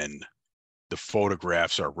 and the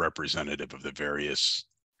photographs are representative of the various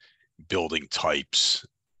building types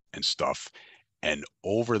and stuff. And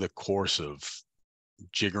over the course of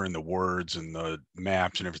jiggering the words and the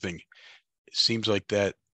maps and everything, it seems like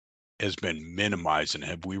that has been minimized. And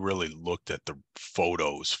have we really looked at the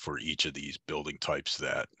photos for each of these building types?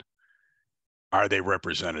 That are they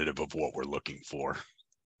representative of what we're looking for?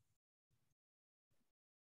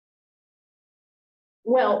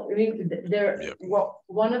 Well, I mean, Yep. well,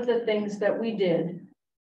 one of the things that we did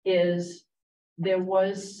is there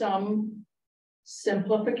was some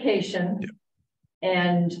simplification. Yep.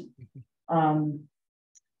 And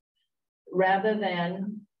rather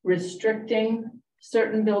than restricting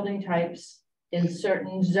certain building types in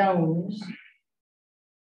certain zones,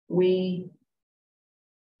 we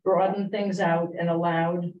broadened things out and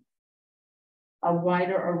allowed a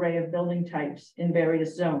wider array of building types in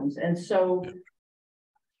various zones. And so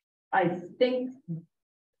I think,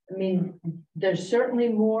 I mean, there's certainly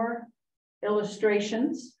more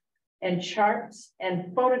illustrations and charts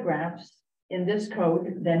and photographs in this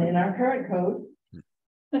code than in our current code.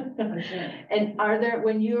 And are there,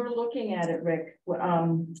 when you're looking at it, Rick,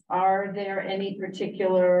 are there any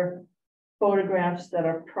particular photographs that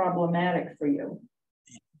are problematic for you?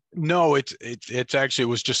 No, it's actually, it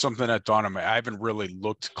was just something that dawned on me. I haven't really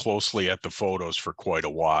looked closely at the photos for quite a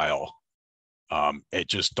while. It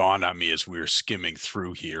just dawned on me as we were skimming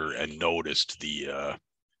through here and noticed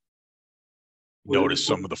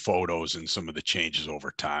some of the photos and some of the changes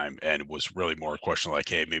over time. And it was really more a question like,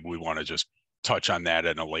 hey, maybe we want to just touch on that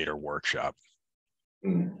in a later workshop.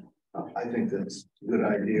 I think that's a good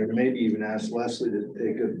idea. Maybe even ask Leslie to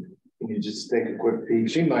take a quick peek.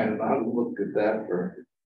 She might have not looked at that for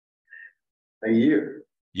a year.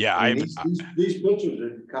 Yeah, I mean, these pictures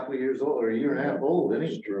are a couple of years old or a year and a half old.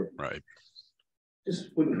 Anyway. Right.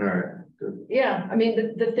 Just wouldn't hurt. Yeah, I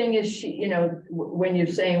mean, the thing is, she, you know, when you're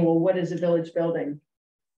saying, well, what is a village building?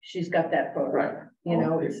 She's got that photo, Right. You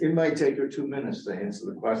know, it might take her 2 minutes to answer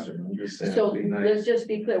the question. I'm just saying. So nice. let's just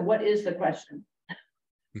be clear. What is the question?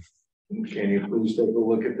 Can you please take a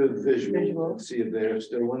look at the visual and see if they're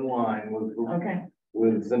still in line with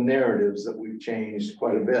the narratives that we've changed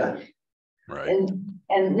quite a bit. Right.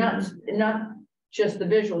 And not just the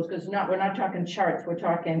visuals, because we're not talking charts, we're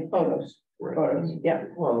talking photos. Right. Photos, yeah.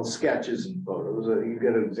 Well, sketches and photos. You've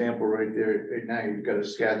got an example right there. Right now, you've got a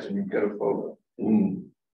sketch and you've got a photo.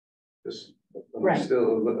 Just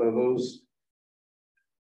still are those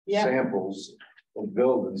samples of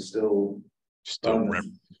buildings still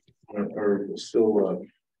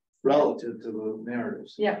relative to the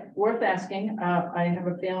narratives. Yeah, worth asking. I have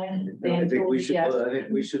a feeling. I think we should. I think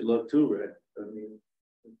we should look too, Rick. I mean,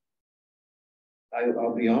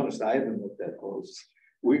 I'll be honest. I haven't looked that close.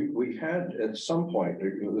 We had at some point,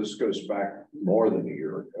 this goes back more than a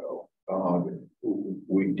year ago,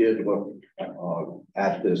 we did look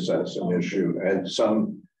at this as an issue, and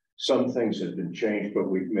some things have been changed, but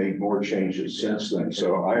we've made more changes since then.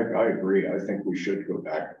 So I agree. I think we should go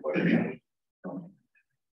back and look at it. I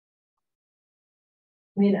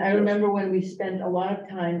mean, I remember when we spent a lot of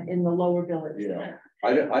time in the lower village. Yeah,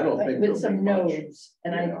 I don't think with some nodes,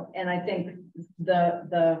 and I think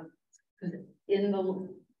in the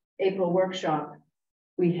April workshop,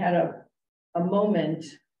 we had a moment,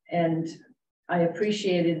 and I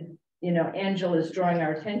appreciated, you know, Angela's drawing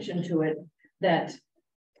our attention to it, that,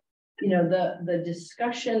 you know, the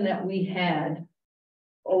discussion that we had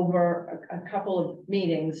over a couple of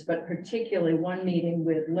meetings, but particularly one meeting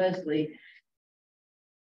with Leslie,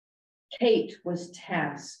 Kate was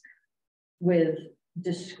tasked with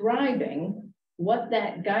describing what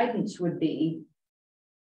that guidance would be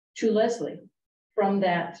to Leslie from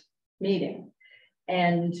that meeting.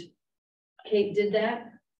 And Kate did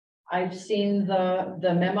that. I've seen the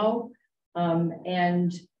memo,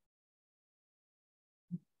 and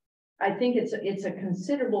I think it's a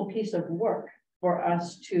considerable piece of work for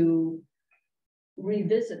us to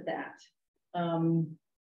revisit that,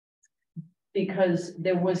 because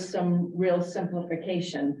there was some real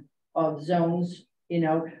simplification of zones. You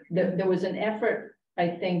know, there was an effort, I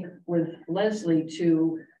think, with Leslie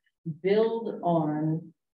to build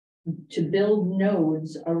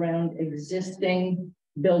nodes around existing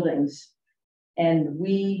buildings. And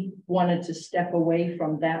we wanted to step away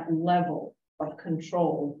from that level of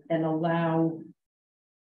control and allow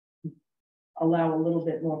a little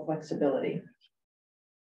bit more flexibility.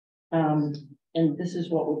 And this is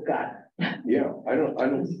what we've got. Yeah, I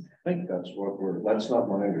don't think that's that's not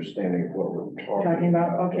my understanding of what we're Talking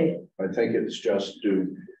about, okay. I think it's just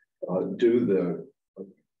to do the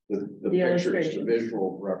pictures, the illustration.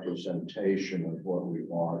 visual representation of what we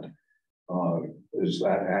want. Is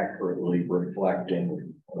that accurately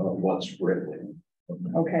reflecting what's written?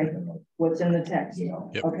 Okay, what's in the text? Yeah.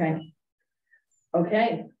 Yep. Okay.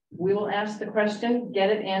 Okay, we will ask the question, get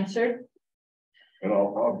it answered. And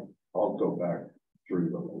I'll go back through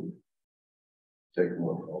them and take a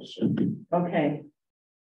look also. Okay.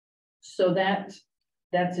 So that's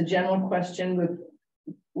a general question. With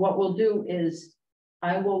what we'll do is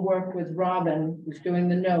I will work with Robin, who's doing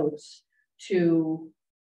the notes, to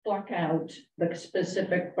pluck out the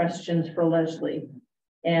specific questions for Leslie.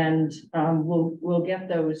 And we'll get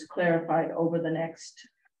those clarified over the next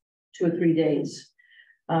 2 or 3 days.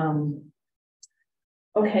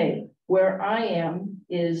 Okay, where I am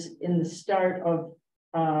is in the start of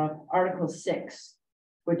Article 6.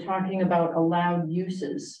 We're talking about allowed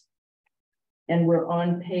uses. And we're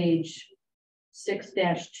on page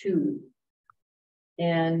 6-2.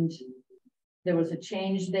 And there was a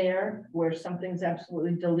change there where something's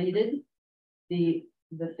absolutely deleted. The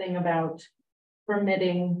thing about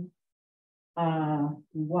permitting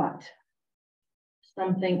what?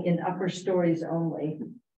 Something in upper stories only.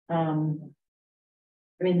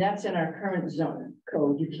 I mean, that's in our current zone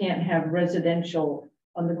code. You can't have residential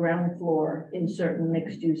on the ground floor in certain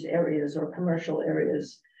mixed use areas or commercial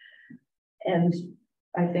areas. And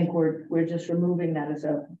I think we're just removing that as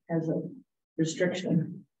a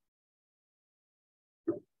restriction.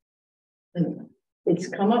 And it's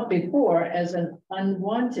come up before as an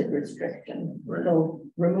unwanted restriction. Right. So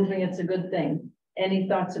removing it's a good thing. Any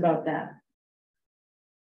thoughts about that?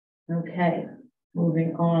 Okay,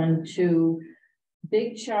 moving on to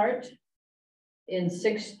big chart in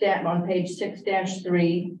on page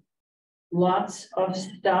 6-3. Lots of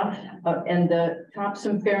stuff, and the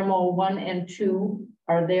Topsham Fair Mall 1 and 2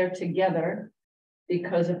 are there together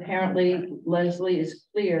because apparently Leslie is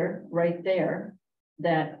clear right there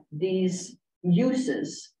that these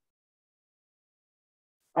uses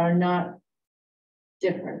are not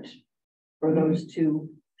different for those two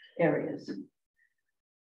areas.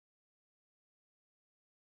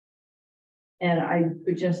 And I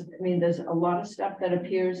would just, I mean, there's a lot of stuff that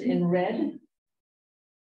appears in red.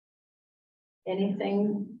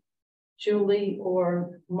 Anything, Julie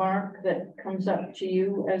or Mark, that comes up to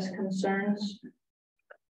you as concerns?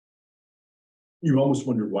 You almost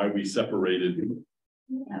wondered why we separated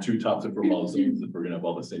two Topsham for all zones if we're gonna have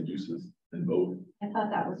all the same uses in both. I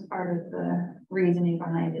thought that was part of the reasoning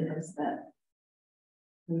behind it, is that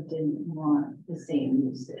we didn't want the same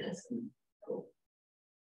uses.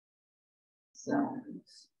 So,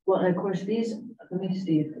 Well, and of course, these, let me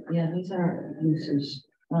see, yeah, these are uses.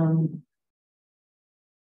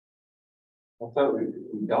 I thought we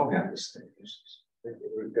don't have the same uses.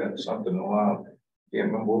 We've got something allowed.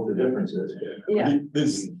 Can't remember what the difference is. Yeah,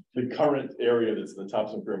 The current area that's the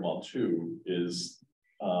Topsham Fair Mall 2 is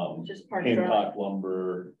just part of Hancock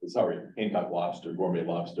lumber, Hancock lobster, gourmet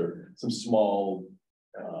lobster, some small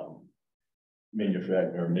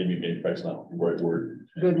manufacturer, or maybe manufacturer, not the right word,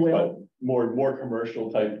 Goodwill. but more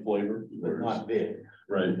commercial type flavor. But not big.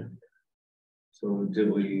 Right. So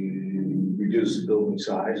did we reduce the building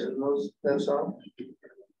size in that zone?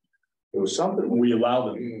 There was something. We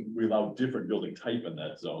allow different building type in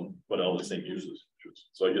that zone, but all the same uses.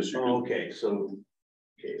 So I guess you Oh, okay, so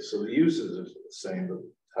the uses are the same, but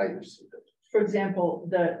types. For example,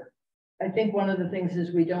 I think one of the things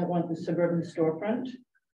is we don't want the suburban storefront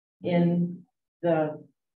in the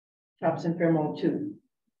Topsham Fair Mall 2.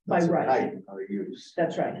 By That's a right. type, not a use.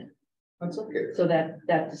 That's right. That's okay. So that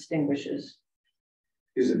distinguishes.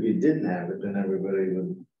 Because if you didn't have it, then everybody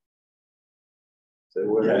would say,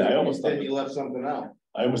 well, Yeah, I almost then thought- you left something out.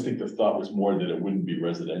 I almost think the thought was more that it wouldn't be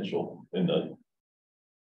residential in the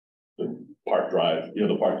Park Drive,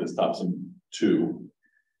 the part that's Topsham 2.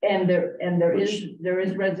 And there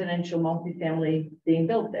is residential multifamily being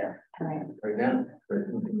built there. right. Right now.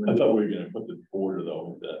 I thought we were gonna put the border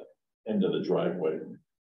though, at the end of the driveway.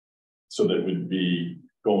 So that would be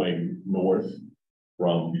going north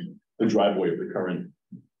from the driveway of the current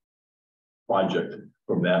project.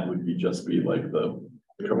 From that would be like the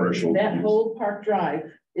commercial. That use. whole Park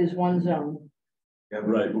Drive is one zone. Yeah,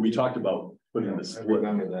 Right, but we talked about putting the I split.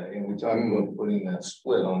 remember that, and we talked about putting that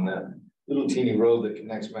split on that little teeny road that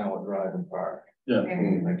connects Mallett Drive and Park. Yeah. I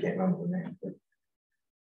can't remember the name.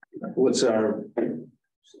 What's our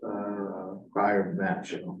prior map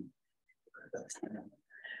show?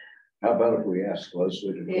 How about if we ask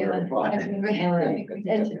Leslie to clarify? All right,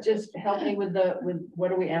 and to just help me with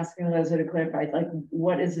what are we asking Leslie to clarify? Like,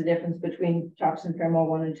 what is the difference between Topsham Fairmont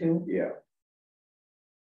 1 and 2? Yeah.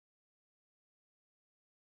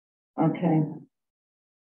 Okay.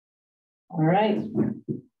 All right.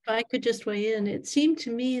 If I could just weigh in, it seemed to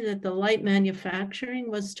me that the light manufacturing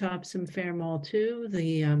was Topsham Fairmont too,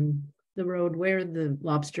 the road where the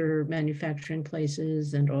lobster manufacturing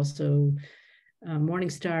places and also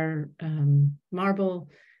Morningstar, Marble,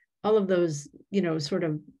 all of those, you know, sort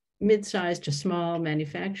of mid-sized to small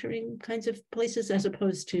manufacturing kinds of places, as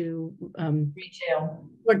opposed to Retail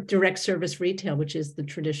or direct service retail, which is the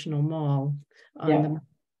traditional mall on the,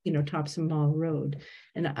 you know, Topsham Mall Road.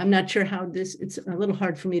 And I'm not sure how this, it's a little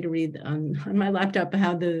hard for me to read on my laptop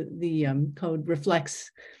how the code reflects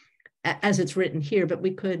as it's written here, but we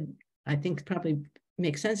could, I think, probably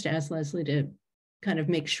make sense to ask Leslie to kind of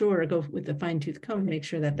make sure, go with the fine tooth comb, make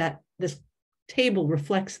sure that this table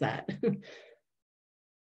reflects that.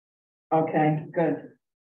 Okay, good.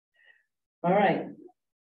 All right.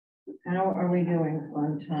 How are we doing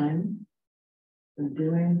on time? We're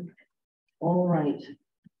doing all right.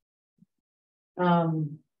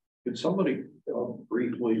 Could somebody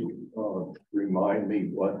briefly remind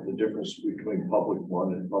me what the difference between public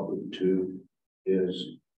 1 and public 2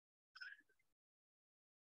 is?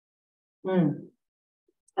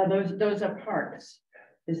 Those are parks.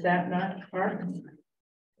 Is that not parks?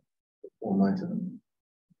 All my time.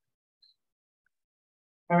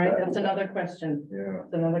 All right, that's another question. Yeah.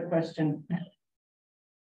 That's another question.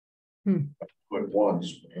 But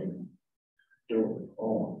once.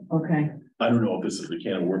 Oh. Okay. I don't know if this is the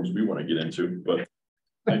can of worms we want to get into, but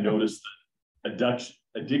I noticed that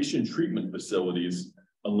addiction treatment facilities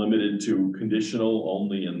are limited to conditional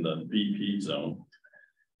only in the BP zone.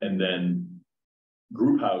 And then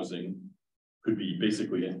group housing could be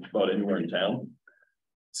basically about anywhere in town.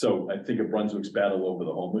 So I think of Brunswick's battle over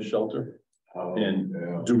the homeless shelter.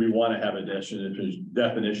 Do we want to have a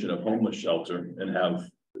definition of homeless shelter and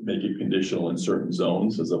make it conditional in certain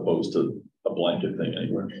zones as opposed to a blanket thing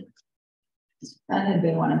anywhere? That had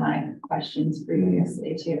been one of my questions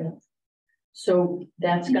previously too. So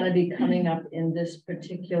that's going to be coming up in this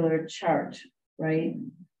particular chart, right?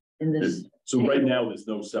 In this. So right now, there's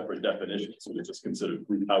no separate definition. So it's just considered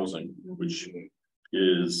group housing, which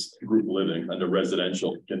is group living. Under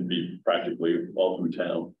residential can be practically all through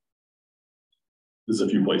town. There's a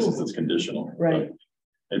few places that's conditional. Right.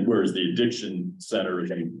 And whereas the addiction center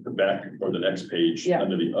is in the back or the next page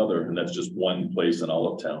under the other, and that's just one place in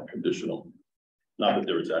all of town conditional. Not that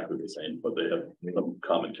they're exactly the same, but they have some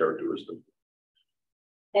common characteristics.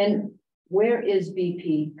 And where is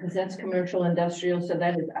BP? Because that's commercial industrial, so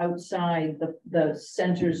that is outside the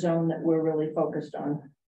center zone that we're really focused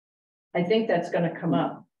on. I think that's going to come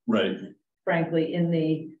up, right? Frankly, in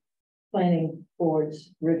the planning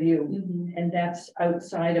board's review, and that's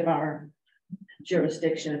outside of our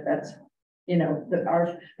jurisdiction. If that's, you know,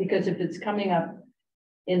 because if it's coming up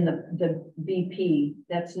in the BP,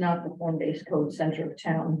 that's not the form-based code center of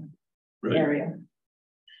town area.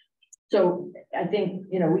 So I think,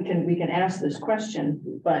 you know, we can ask this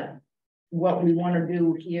question, but what we want to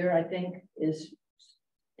do here, I think, is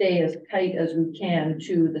stay as tight as we can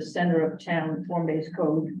to the center of town form-based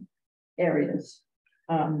code areas,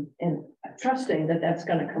 and trusting that that's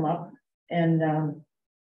going to come up. And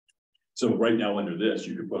so right now under this,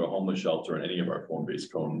 you could put a homeless shelter in any of our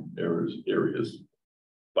form-based code areas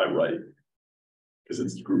by right, because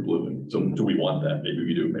it's group living. So do we want that? Maybe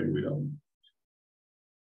we do, maybe we don't.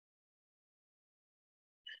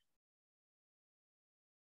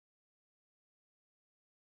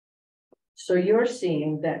 So you're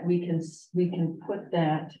seeing that we can put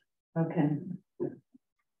that, okay,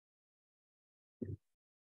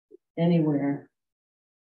 anywhere.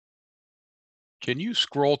 Can you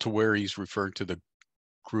scroll to where he's referring to the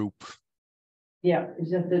group? Yeah, is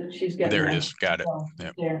that she's getting there? It is. Got it.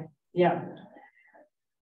 Yeah. There. Yeah.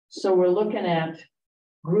 So we're looking at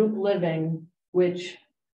group living, which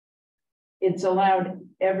it's allowed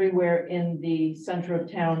everywhere in the center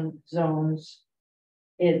of town zones.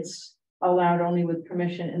 It's allowed only with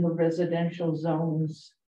permission in the residential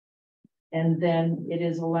zones. And then it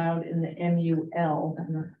is allowed in the MUL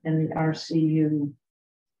and the RCU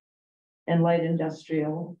and light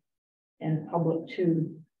industrial and public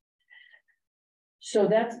too. So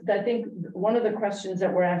that's, I think one of the questions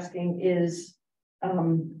that we're asking is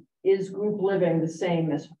group living the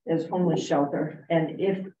same as homeless shelter? And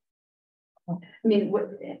I mean, what,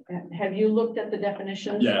 have you looked at the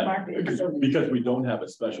definitions? Yeah, Mark? because we don't have a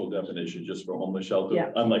special definition just for homeless shelter,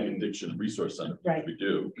 Yeah. unlike Addiction Resource Center, which Right. we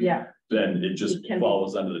do. Yeah. Then it just It can be-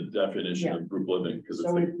 follows under the definition Yeah. of group living because it's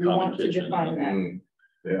So the we want to kitchen. define that.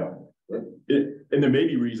 Yeah. And there may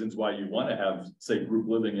be reasons why you want to have, say, group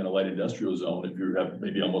living in a light industrial zone, if you have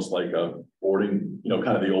maybe almost like a boarding, you know,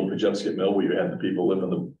 kind of the old Pajevskit Mill where you had the people live in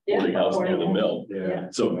the Yeah, boarding house near the boarding mill. Yeah.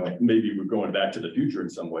 So maybe we're going back to the future in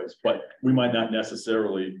some ways, but we might not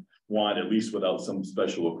necessarily want, at least without some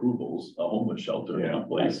special approvals, a homeless shelter in a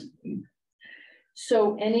place.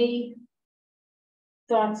 So any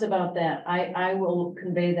thoughts about that? I will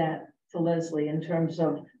convey that to Leslie in terms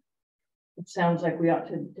of, it sounds like we ought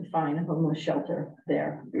to define a homeless shelter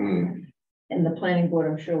there. Mm. And the planning board,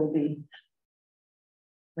 I'm sure, will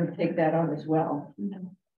take that on as well.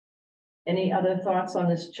 Any other thoughts on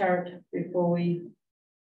this chart before we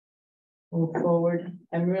move forward?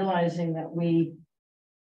 I'm realizing that we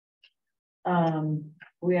are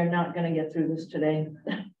not going to get through this today.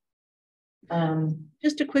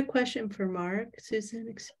 Just a quick question for Mark,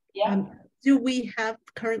 Susan. Yeah. Do we have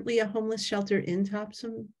currently a homeless shelter in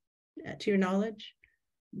Topsham, to your knowledge?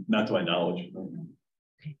 Not to my knowledge.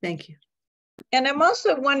 Okay, thank you. And I'm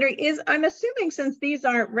also wondering, I'm assuming since these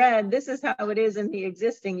aren't red, this is how it is in the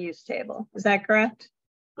existing use table. Is that correct?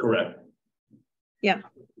 Correct. Yeah.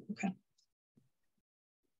 Okay.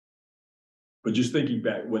 But just thinking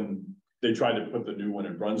back when they tried to put the new one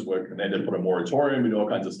in Brunswick and they had to put a moratorium and all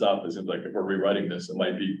kinds of stuff, it seems like if we're rewriting this, it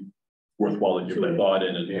might be worthwhile to give that thought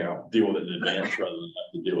in and deal with it in advance rather than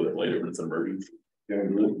have to deal with it later when it's an emergency.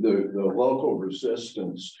 And the local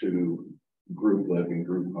resistance to group living,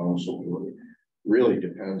 group homes really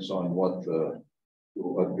depends on what the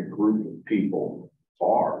group of people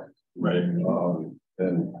are. Right. And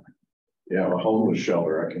yeah, a homeless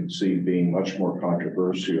shelter I can see being much more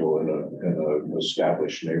controversial in an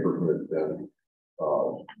established neighborhood than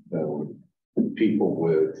people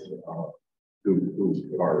with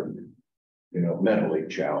who are, you know, mentally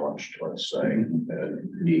challenged, let's say, and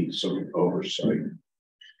need some oversight.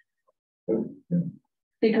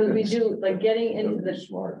 Because we do, like, getting into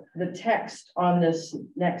smart. the text on this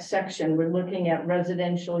next section, we're looking at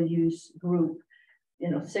residential use group,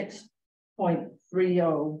 you know,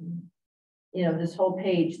 6.30, you know, this whole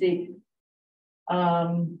page, the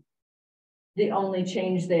only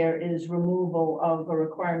change there is removal of a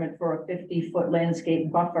requirement for a 50-foot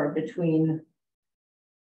landscape buffer between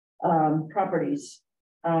properties.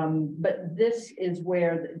 But this is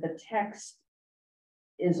where the text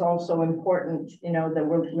is also important, you know, that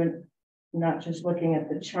we're not just looking at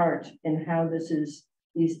the chart and how these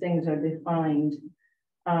things are defined.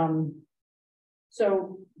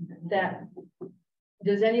 So that,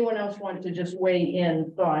 does anyone else want to just weigh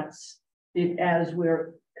in thoughts as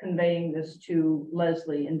we're conveying this to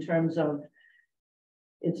Leslie in terms of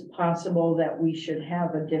it's possible that we should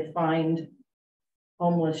have a defined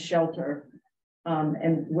homeless shelter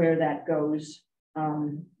and where that goes.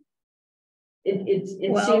 It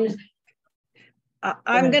seems.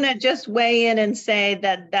 I'm going to just weigh in and say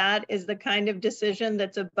that is the kind of decision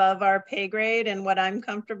that's above our pay grade. And what I'm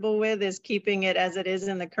comfortable with is keeping it as it is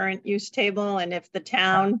in the current use table. And if the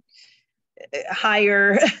town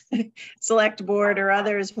higher select board or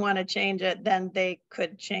others want to change it, then they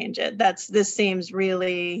could change it. This seems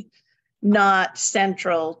really not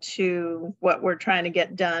central to what we're trying to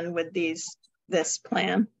get done with this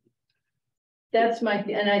plan. That's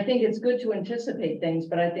and I think it's good to anticipate things,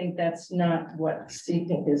 but I think that's not what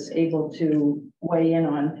CPIC is able to weigh in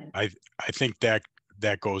on. I think that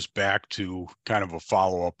goes back to kind of a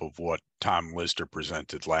follow-up of what Tom Lister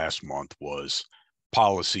presented last month, was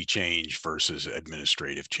policy change versus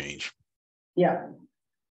administrative change. Yeah.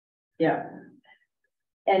 Yeah.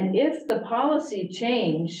 And if the policy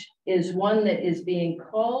change is one that is being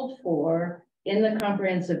called for in the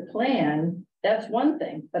comprehensive plan, that's one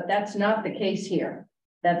thing, but that's not the case here.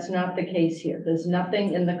 That's not the case here. There's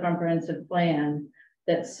nothing in the comprehensive plan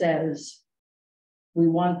that says we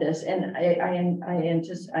want this. And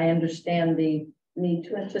I understand the need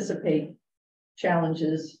to anticipate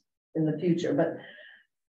challenges in the future, but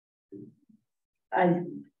I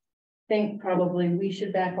think probably we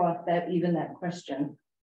should back off that question.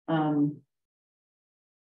 And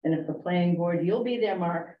if the planning board, you'll be there,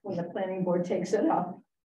 Mark, when the planning board takes it up.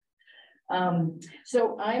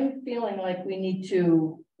 So I'm feeling like we need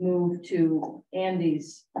to move to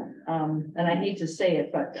Andy's, and I hate to say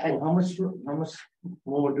it, but how much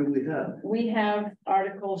more do we have? We have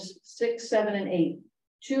articles 6, 7, and 8.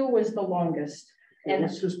 2 was the longest. And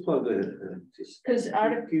let's just plug it, just because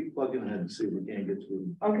keep plugging ahead and see if we can't get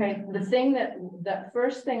through. okay, the thing that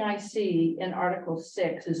first thing I see in Article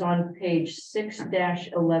 6 is on page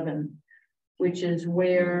 6-11, which is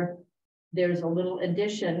where there's a little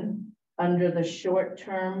addition under the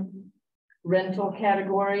short-term rental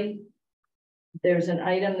category. There's an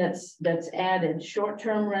item that's added,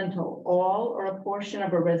 short-term rental, all or a portion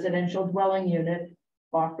of a residential dwelling unit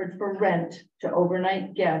offered for rent to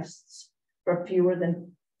overnight guests for fewer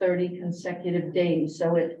than 30 consecutive days.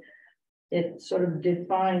 So it sort of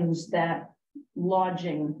defines that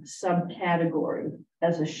lodging subcategory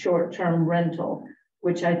as a short-term rental,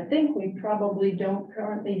 which I think we probably don't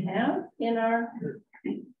currently have in our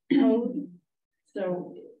code.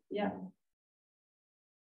 So, yeah.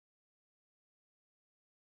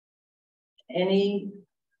 Any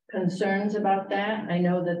concerns about that? I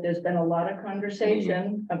know that there's been a lot of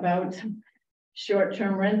conversation about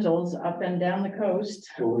short-term rentals up and down the coast.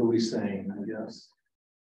 So what are we saying, I guess?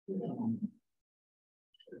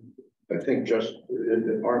 I think just,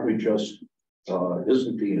 aren't we just,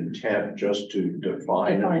 isn't the intent just to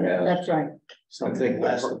define it as? That's right. Something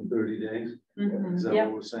less than 30 days? Is that Yep.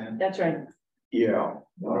 what we're saying? That's right. Yeah.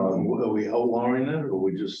 Are we outlawing it, or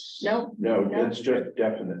we just? No, No, it's just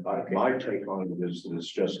definite. My take on it is that it's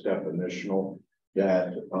just definitional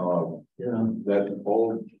that, Yeah. that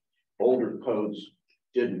older codes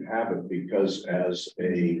didn't have it because as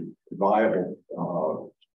a viable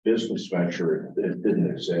business venture, it didn't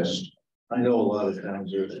exist. I know a lot of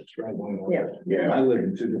towns are struggling with it. Yeah. I live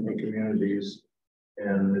in 2 different communities,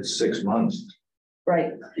 and it's 6 months.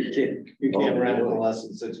 right. You can't rent it for less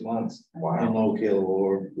than 6 months. I don't know, Caleb,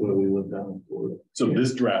 or where we live down in Florida. So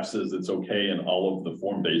this draft says it's okay in all of the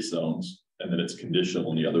form-based zones, and then it's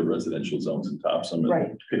conditional in the other residential zones in Topsham.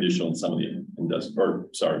 Right. Conditional in some of the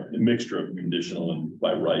a mixture of conditional and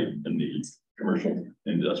by right in the commercial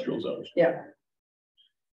industrial zones. Yeah.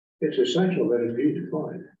 It's essential that it be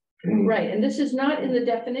defined. Right, and this is not in the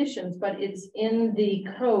definitions, but it's in the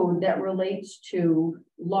code that relates to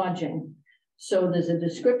lodging. So there's a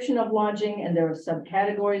description of lodging and there are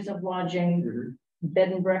subcategories of lodging. Bed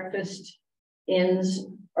and breakfast, inns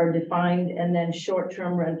are defined, and then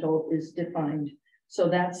short-term rental is defined. So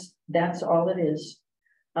that's all it is.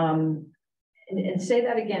 And say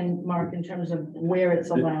that again, Mark, in terms of where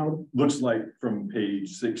it's allowed. Looks like from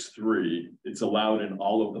page 6.3, it's allowed in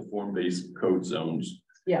all of the form-based code zones.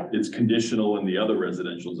 Yeah. It's conditional in the other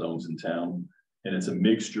residential zones in town, and it's a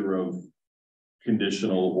mixture of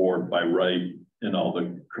conditional or by right in all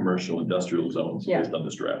the commercial industrial zones based on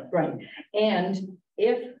this draft. Right. And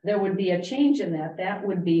if there would be a change in that, that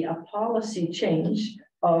would be a policy change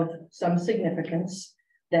of some significance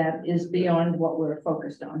that is beyond what we're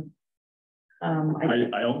focused on.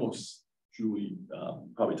 I almost, Julie,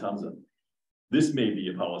 probably Thompson, this may be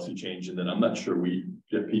a policy change, and then I'm not sure we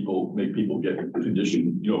make people get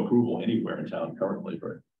condition, approval anywhere in town currently,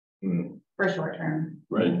 right? For short term.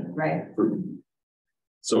 Right. Right.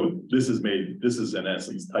 So this is in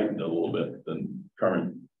essence tightened a little bit than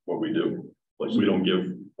current what we do. Like we don't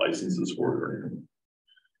give licenses for it or anything.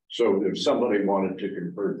 So if somebody wanted to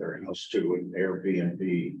convert their house to an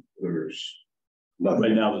Airbnb, there's nothing.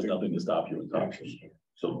 Right now, there's nothing to stop you in Topsham.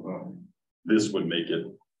 So this would make it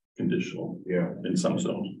conditional. Yeah. In some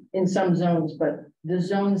zones. In some zones, but the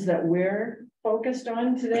zones that we're focused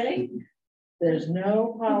on today, there's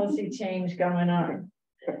no policy change going on.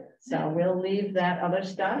 So we'll leave that other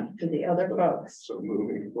stuff to the other folks. So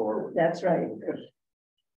moving forward. That's right.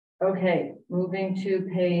 Okay, moving to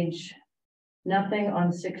page, nothing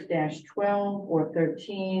on 6-12 or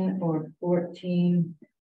 13 or 14.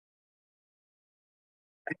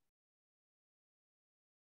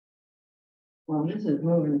 Well, this is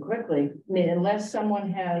moving quickly. I mean, unless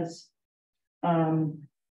someone has,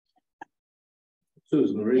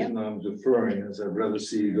 Susan, the reason I'm deferring is I'd rather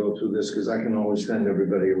see you go through this, because I can always send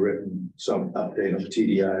everybody a written, some update on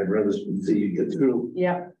TDI. I'd rather see you get through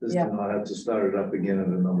this than not have to start it up again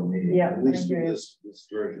in another meeting. Yeah, At least I agree. with this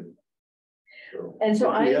version. So, And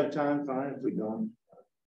so if we have time, fine. If we don't.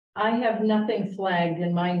 I have nothing flagged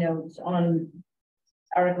in my notes on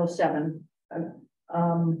Article 7.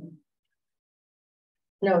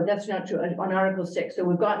 No, that's not true. On Article 6. So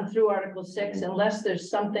we've gotten through Article 6, unless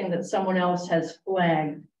there's something that someone else has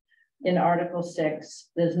flagged in Article 6.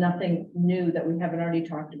 There's nothing new that we haven't already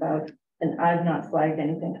talked about, and I've not flagged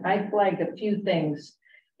anything. I flagged a few things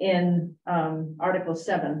in Article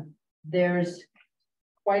 7. There's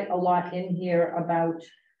quite a lot in here about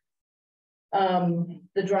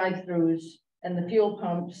the drive-throughs and the fuel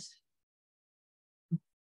pumps.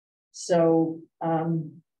 So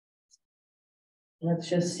let's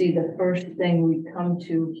just see the first thing we come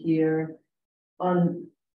to here. On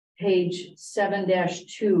page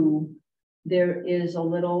 7-2, there is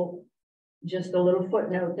just a little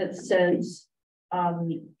footnote that says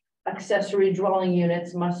accessory dwelling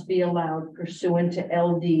units must be allowed pursuant to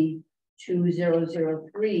LD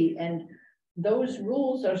 2003. And those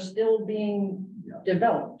rules are still being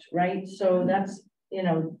developed, right? So that's, you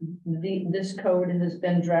know, this code has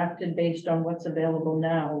been drafted based on what's available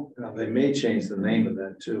now. Now, they may change the name of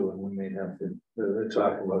that too, and we may have to, they're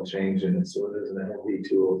talking about changing it, so it isn't LD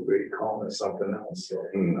 203, calling it something else, so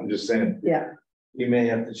I'm just saying. Yeah. You may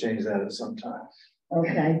have to change that at some time.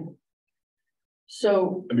 Okay.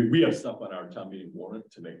 So. I mean, we have stuff on our town meeting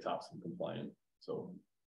warrant to make Topsham compliant, so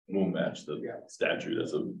we'll match the statute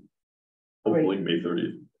as of hopefully May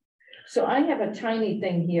 30th. So I have a tiny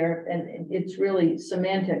thing here, and it's really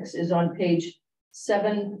semantics, is on page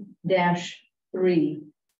 7-3.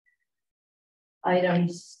 Item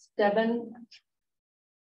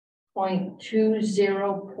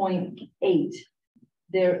 7.20.8.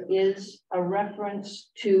 There is a reference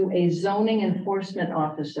to a zoning enforcement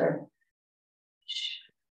officer.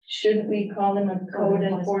 Should we call him a code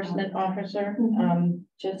enforcement officer?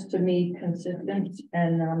 Just to be consistent,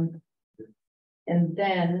 and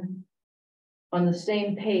then on the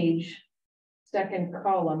same page, second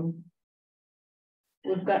column,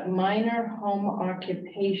 we've got minor home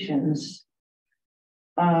occupations.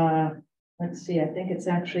 Let's see, I think it's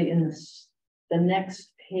actually in the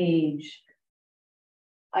next page,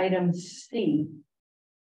 item C.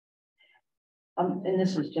 And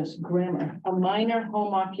this is just grammar. A minor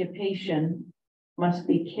home occupation must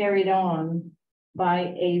be carried on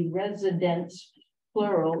by a resident,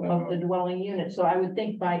 plural, of the dwelling unit. So I would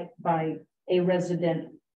think by a resident,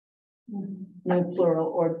 no plural,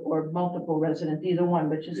 or multiple residents, either one,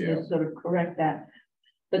 but just to sort of correct that.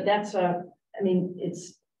 But that's I mean,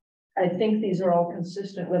 I think these are all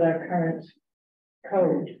consistent with our current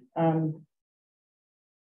code.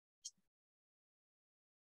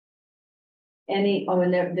 And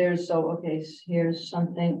there's, so, okay, so here's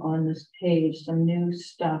something on this page, some new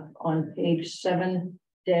stuff on page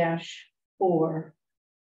 7-4.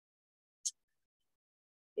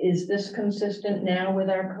 Is this consistent now with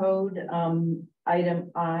our code?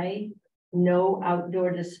 Item I, no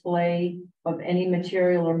outdoor display of any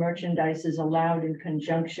material or merchandise is allowed in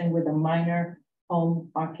conjunction with a minor home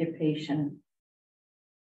occupation.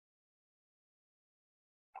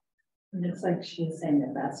 It looks like she's saying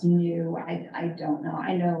that that's new. I don't know.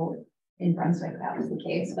 I know in Brunswick that was the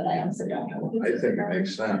case, but I also don't know. I think it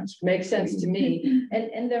makes sense. Makes sense to me.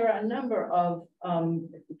 And there are a number of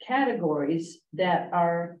categories that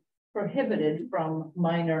are prohibited from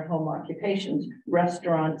minor home occupations,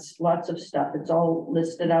 restaurants, lots of stuff. It's all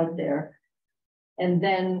listed out there. And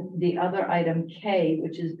then the other item K,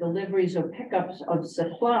 which is deliveries or pickups of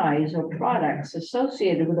supplies or products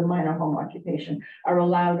associated with a minor home occupation, are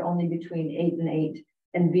allowed only between 8 and 8,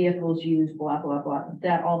 and vehicles used, blah, blah, blah.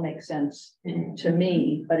 That all makes sense to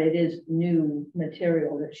me, but it is new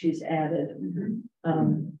material that she's added.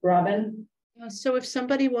 Robin? So if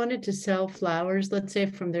somebody wanted to sell flowers, let's say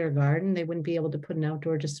from their garden, they wouldn't be able to put an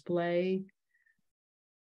outdoor display.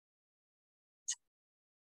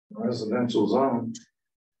 Residential zone.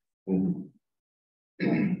 In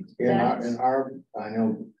our, I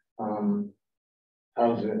know,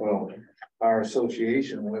 housing, well, our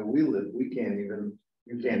association where we live, we can't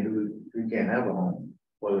have a home.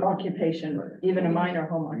 Occupation, even a minor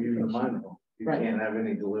home occupation. Even a minor home. You can't have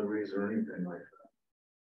any deliveries or anything like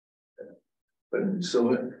that. But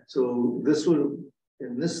so this would,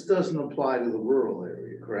 and this doesn't apply to the rural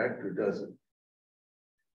area, correct, or does it?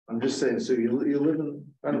 I'm just saying, so you live in,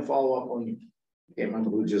 trying to follow up on, can't remember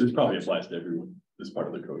who just. This probably applies to everyone, this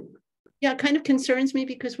part of the code. Yeah, it kind of concerns me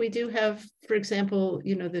because we do have, for example,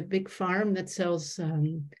 you know, the big farm that sells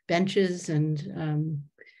benches and,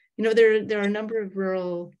 you know, there are a number of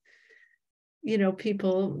rural, you know,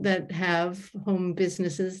 people that have home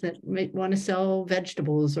businesses that might want to sell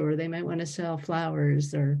vegetables, or they might want to sell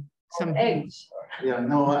flowers or some eggs. Yeah,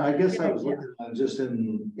 no, I guess I was looking at just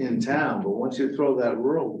in town, but once you throw that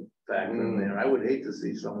rural factor in there, I would hate to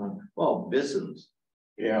see someone, well, Bisson's.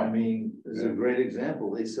 Yeah, I mean, it's a great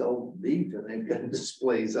example. They sell beef and they've got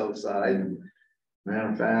displays outside. Matter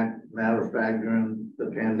of fact, during the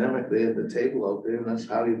pandemic, they had the table out there, and that's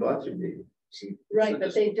how you bought your beef. Right,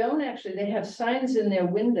 but they don't actually, they have signs in their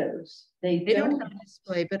windows. They don't have a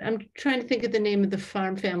display, but I'm trying to think of the name of the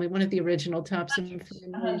farm family, one of the original Topsham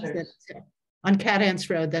families that, on Cat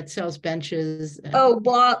Ants Road, that sells benches. Oh,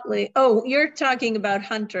 Watley. Oh, you're talking about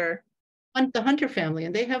Hunter. The Hunter family,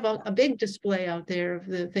 and they have a big display out there of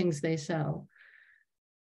the things they sell.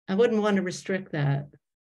 I wouldn't want to restrict that.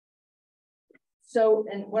 So,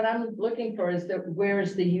 and what I'm looking for is that where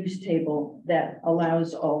is the use table that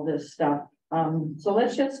allows all this stuff? So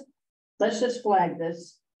let's just flag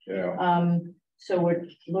this. Yeah. So we're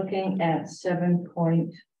looking at 7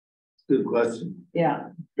 point, Good question. yeah,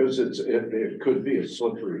 Because it could be a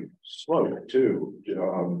slippery slope too.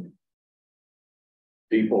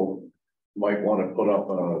 People might want to put up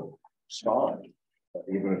a sign,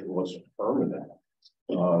 even if it wasn't permanent,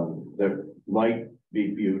 that might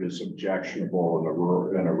be viewed as objectionable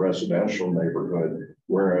in a residential neighborhood.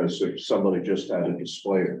 Whereas if somebody just had a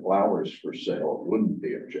display of flowers for sale, it wouldn't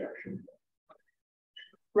be objectionable.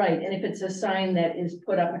 right. And if it's a sign that is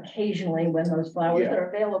put up occasionally when those flowers Yeah. are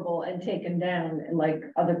available and taken down, and like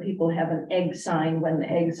other people have an egg sign when the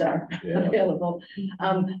eggs are Yeah. available.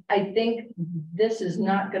 I think this is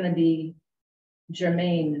not going to be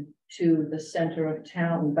germane to the center of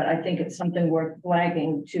town, but I think it's something worth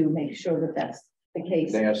flagging to make sure that that's the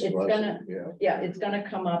case. Nasty It's lesson, gonna, yeah. yeah, it's gonna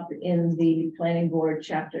come up in the planning board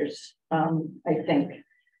chapters, I think.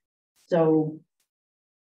 So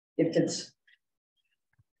if it's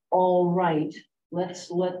all right,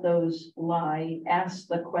 let's let those lie, ask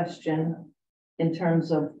the question in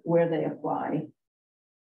terms of where they apply.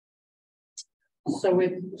 So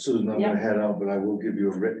with, Susan, I'm Yeah. gonna head out, but I will give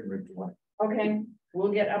you a written reply. okay,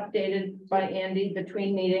 we'll get updated by Andy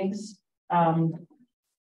between meetings.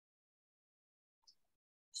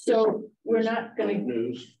 So we're not Good gonna,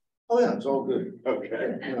 news. Oh, yeah, it's all good.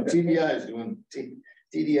 Okay. You know, TDI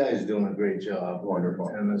is doing a great job. Wonderful.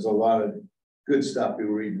 And there's a lot of good stuff we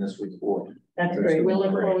were reading this report. that's great. We'll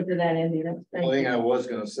look forward to that, Andy. That's The thank only thing you. I was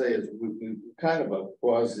gonna say is we kind of a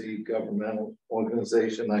quasi-governmental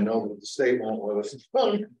organization. I know that the state won't let us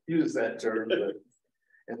use that term, but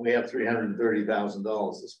and we have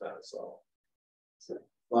 $330,000 to spend, so it's a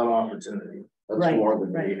lot of opportunity. That's Right, more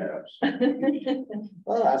than right. we have.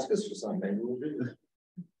 Well, ask us for something, maybe we'll do this.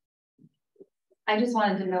 I just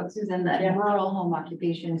wanted to note, Susan, that Yeah. rural home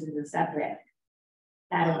occupations is a separate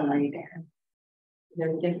category there.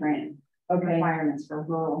 There are different requirements for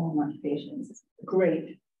rural home occupations.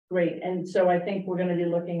 Great, great. And so I think we're gonna be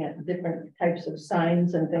looking at different types of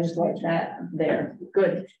signs and things like that there.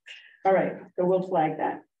 Good. All right, so we'll flag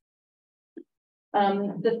that.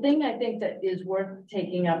 The thing I think that is worth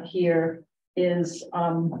taking up here is,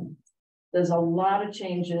 there's a lot of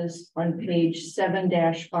changes on page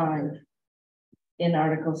 7-5 in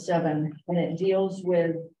Article 7, and it deals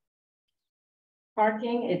with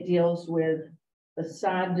parking, it deals with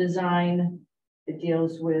facade design, it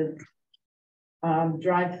deals with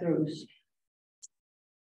drive-throughs.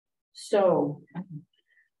 So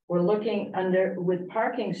we're looking under with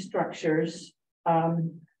parking structures,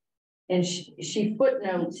 and she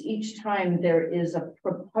footnotes each time there is a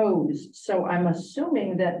proposed. So I'm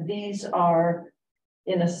assuming that these are,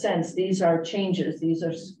 in a sense, these are changes. These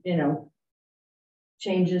are, you know,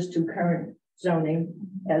 changes to current zoning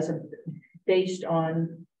as a based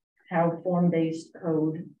on how form-based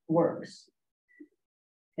code works.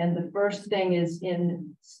 And the first thing is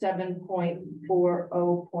in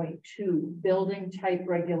 7.40.2, building type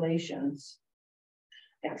regulations.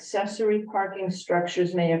 Accessory parking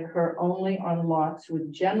structures may occur only on lots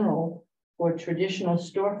with general or traditional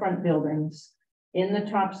storefront buildings in the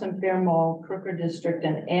Topsham Fair Mall, Crooker District,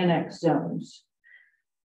 and Annex zones.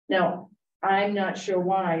 Now, I'm not sure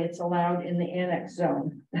why it's allowed in the Annex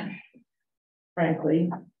zone, frankly.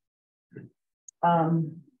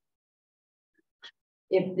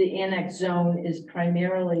 If the Annex zone is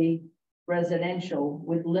primarily residential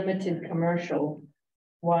with limited commercial,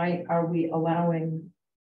 why are we allowing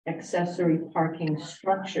accessory parking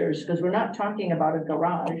structures? Because we're not talking about a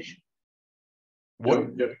garage.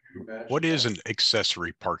 What is an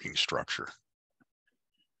accessory parking structure?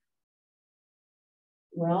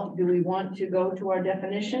 Well, do we want to go to our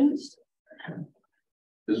definitions?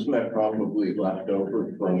 Isn't that probably left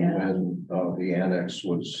over from when the annex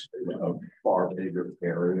was a far bigger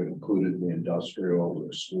area, included the industrial,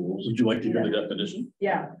 the schools? Would you like to hear the definition?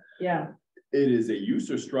 Yeah, yeah. It is a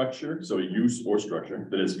use or structure, so a use or structure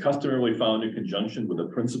that is customarily found in conjunction with the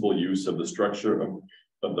principal use of the structure of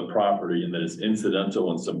the property and that is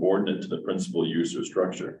incidental and subordinate to the principal use or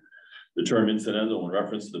structure. The term incidental in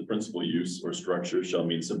reference to the principal use or structure shall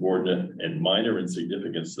mean subordinate and minor in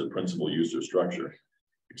significance to the principal use or structure.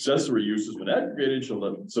 Accessory uses when aggregated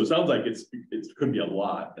shall, so it sounds like it could be a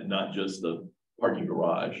lot and not just the parking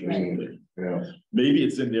garage or something. Yeah. Maybe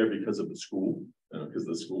it's in there because of the school, because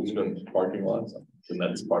the school's got parking lots, and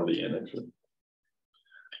that's part of the annex.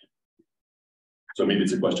 So maybe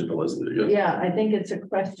it's a question for Leslie. Yeah, I think it's a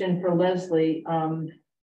question for Leslie.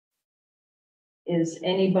 Is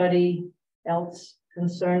anybody else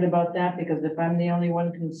concerned about that? Because if I'm the only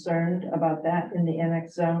one concerned about that in the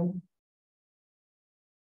annex zone.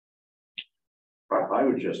 I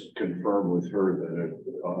would just confirm with her that it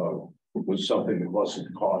was something that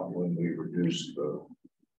wasn't caught when we reduced the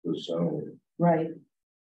zone. Right.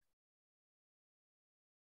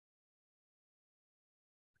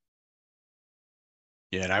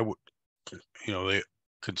 Yeah, and I would, you know, the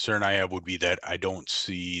concern I have would be that I don't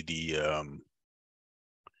see the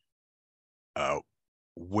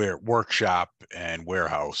where workshop and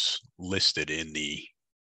warehouse listed in the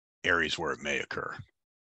areas where it may occur.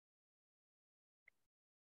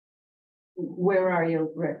 Where are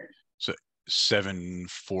you, Rick? So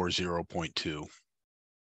 740.2.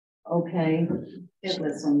 Okay. It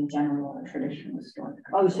was on the general and traditional store.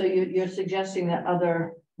 Oh, so you're suggesting that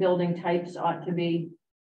other building types ought to be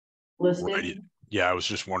listed? Right. Yeah, I was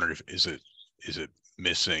just wondering if is it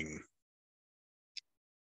missing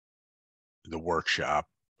the workshop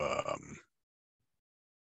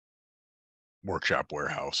workshop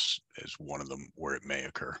warehouse as one of them where it may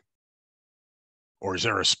occur, or is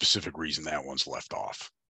there a specific reason that one's left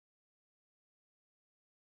off?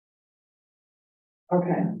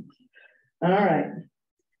 Okay. All right.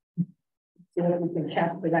 See what we can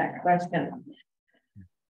capture that question.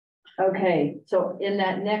 Okay, so in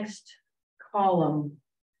that next column,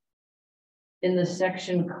 in the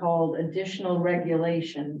section called additional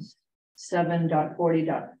regulations,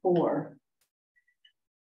 7.40.4,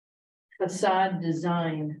 facade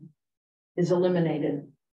design is eliminated.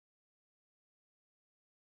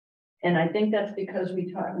 And I think that's because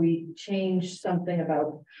we changed something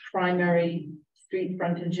about primary street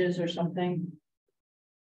frontages or something.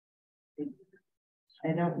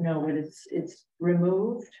 I don't know, but it's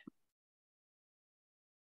removed.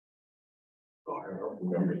 Oh, I don't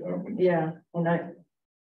remember that one. Yeah, and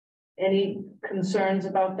any concerns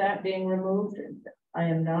about that being removed? I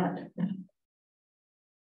am not.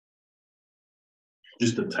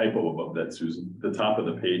 Just a typo above that, Susan. The top of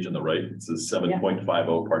the page on the right, it says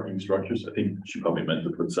 7.50 parking structures. I think she probably meant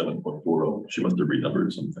to put 7.40. She must have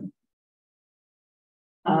renumbered something.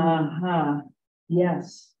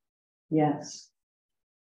 Yes. Yes.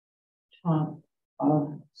 Top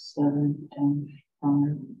of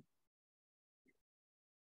 7.5.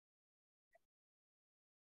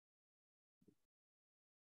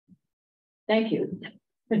 Thank you.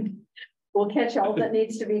 We'll catch all that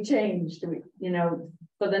needs to be changed. You know,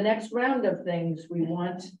 for the next round of things, we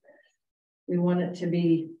want it to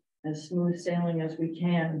be as smooth sailing as we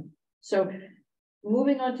can. So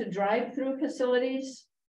moving on to drive-through facilities,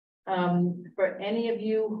 for any of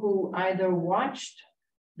you who either watched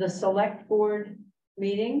the select board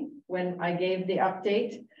meeting when I gave the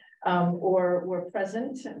update, or were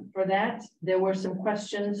present for that, there were some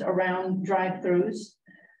questions around drive-throughs.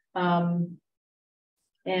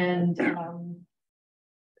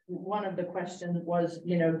 One of the questions was,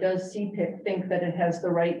 you know, does CPIC think that it has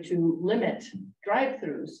the right to limit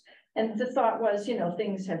drive-throughs? And the thought was, you know,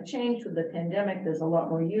 things have changed with the pandemic. There's a lot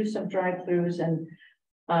more use of drive-throughs. And,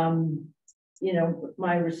 you know,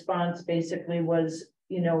 my response basically was,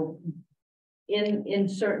 you know, in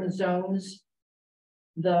certain zones,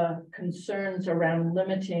 the concerns around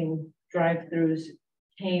limiting drive-throughs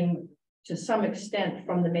came to some extent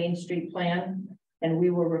from the Main Street plan, and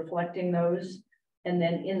we were reflecting those. And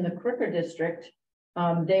then in the Crooker district,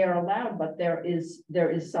 they are allowed, but there is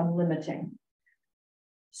some limiting.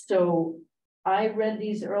 So I read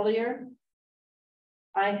these earlier.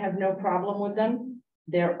 I have no problem with them.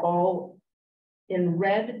 They're all in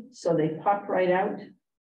red, so they pop right out.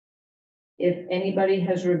 If anybody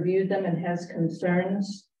has reviewed them and has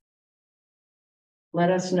concerns,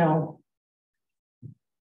 let us know.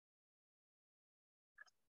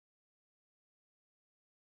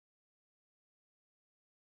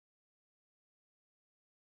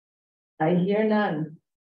 I hear none.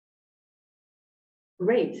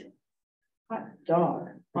 Great. Hot dog.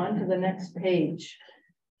 On to the next page.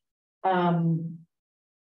 So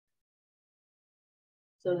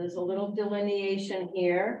there's a little delineation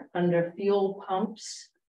here under fuel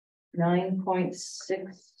pumps,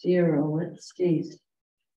 9.60. Let's see.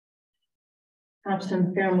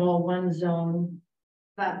 Topsham Fairmall one zone.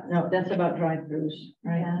 But No, that's about drive-throughs,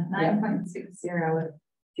 right? yeah, 9.60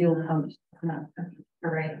 Fuel pumps. not the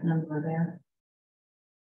right number there.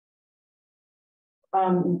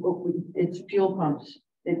 It's fuel pumps.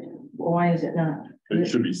 Why is it not? It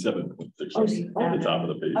should be 7.6 on the top of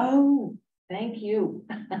the page. Oh, thank you.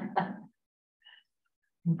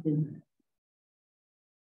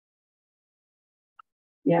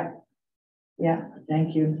 Yeah,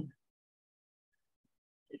 thank you.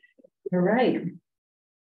 All right.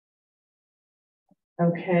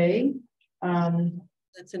 Okay.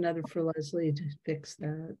 That's another for Leslie to fix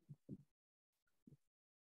that.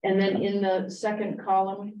 And then in the second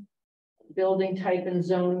column, building type and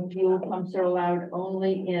zone, fuel pumps are allowed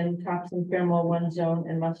only in Topsham Fairmont 1 zone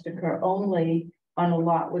and must occur only on a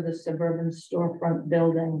lot with a suburban storefront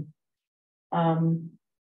building.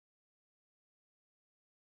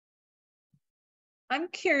 I'm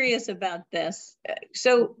curious about this.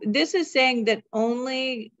 So this is saying that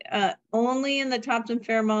only in the Topsham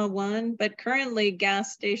Fairmont 1, but currently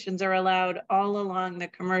gas stations are allowed all along the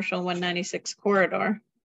commercial 196 corridor.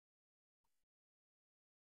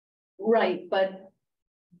 Right, but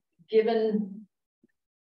given,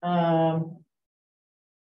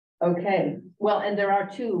 okay, well, and there are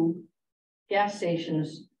 2 gas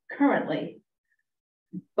stations currently.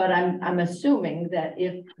 But I'm assuming that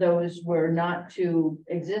if those were not to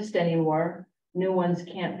exist anymore, new ones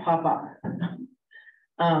can't pop up.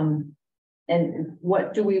 And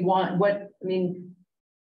what do we want? I mean,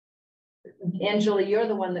 Angela, you're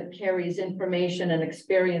the one that carries information and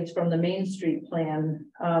experience from the Main Street plan.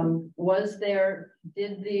 Did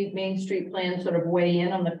the Main Street plan sort of weigh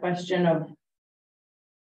in on the question of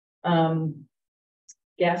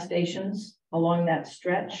gas stations along that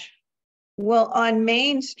stretch? Well, on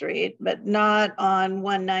Main Street, but not on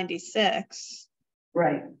 196.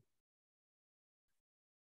 Right.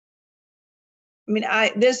 I mean, I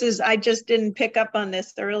just didn't pick up on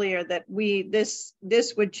this earlier, that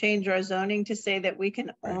this would change our zoning to say that we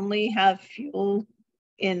can only have fuel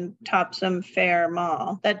in Topsham Fair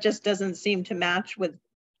Mall. That just doesn't seem to match with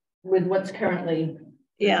what's currently.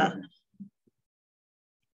 Yeah.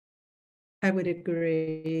 I would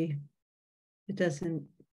agree. It doesn't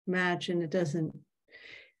match, and it doesn't,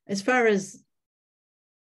 as far as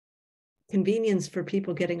convenience for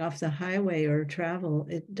people getting off the highway or travel,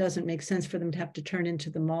 it doesn't make sense for them to have to turn into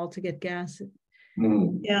the mall to get gas.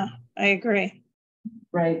 Yeah, I agree.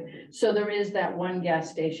 Right. So there is that one gas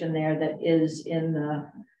station there that is in the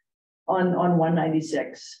on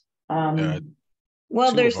 196.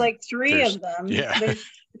 Well, there's like 3 of them. Yeah.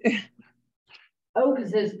 Oh,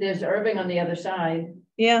 because there's Irving on the other side.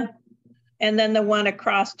 Yeah. And then the one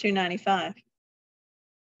across 295.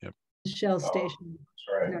 Yep. Shell station.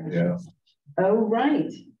 That's right. Yeah. Oh,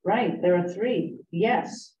 right. There are 3.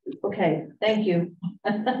 Yes. Okay. Thank you.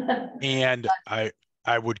 And I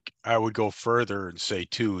would go further and say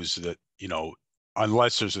too, is that, you know,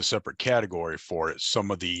 unless there's a separate category for it, some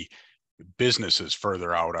of the businesses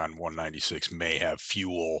further out on 196 may have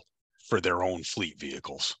fuel for their own fleet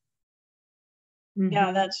vehicles.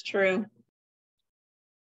 Yeah, that's true.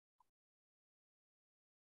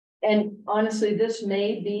 And honestly, this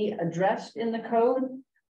may be addressed in the code,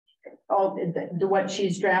 what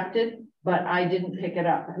she's drafted, but I didn't pick it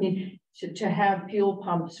up. I mean, to have fuel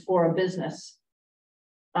pumps for a business.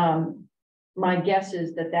 My guess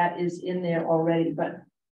is that is in there already, but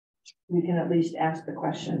we can at least ask the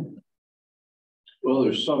question. Well,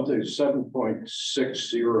 there's something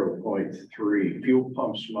 7.60.3. Fuel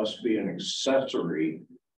pumps must be an accessory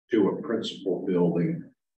to a principal building.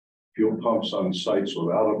 Fuel pumps on sites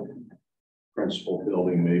without a principal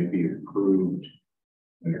building may be approved.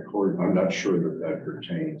 And I'm not sure that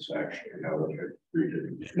pertains actually. Now that I read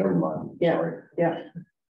it, never mind. Yeah. Sorry. Yeah.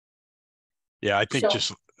 Yeah, I think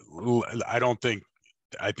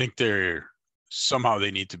I think they're somehow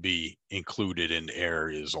they need to be included in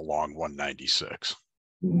areas along 196.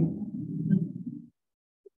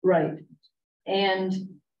 Right. And,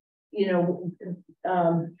 you know,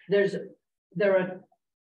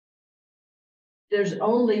 there's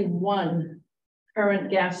only one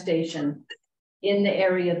current gas station in the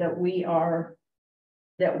area that we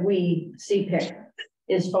CPIC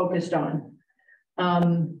is focused on.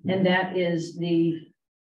 And that is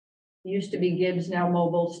used to be Gibbs, now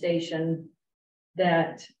Mobile Station,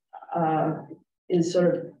 that is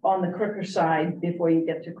sort of on the Crooker side before you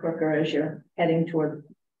get to Crooker as you're heading toward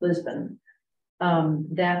Lisbon.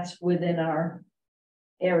 That's within our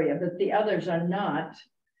area, but the others are not.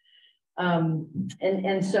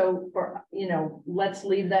 And so for, you know, let's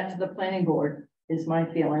leave that to the planning board is my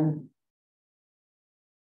feeling.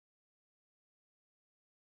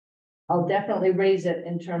 I'll definitely raise it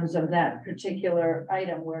in terms of that particular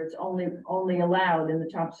item where it's only allowed in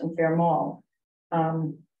the Topsham Fair Mall,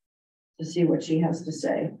 to see what she has to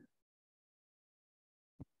say.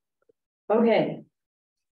 Okay.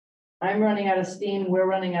 I'm running out of steam. We're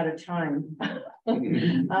running out of time.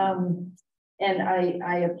 And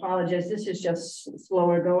I apologize. This is just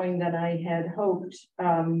slower going than I had hoped.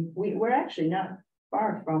 We're actually not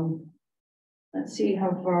far from let's see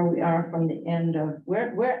how far we are from the end of,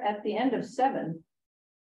 we're at the end of 7.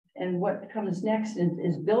 And what comes next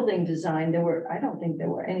is building design. I don't think there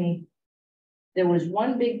were any, there was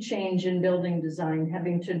one big change in building design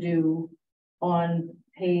having to do on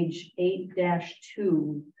page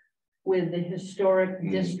 8-2 with the historic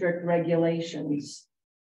district regulations.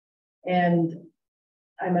 And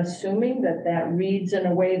I'm assuming that reads in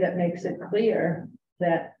a way that makes it clear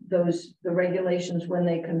that the regulations, when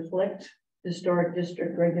they conflict, historic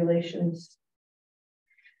district regulations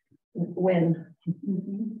win.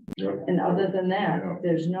 Yep. And other than that, Yeah.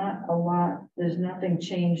 there's not a lot, there's nothing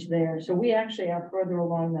changed there. So we actually are further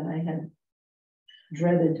along than I had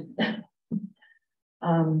dreaded.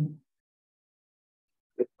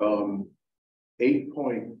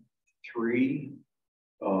 8.3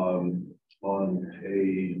 on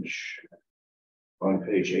page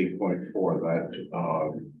 8.4, that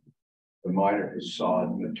the minor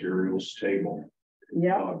facade materials table.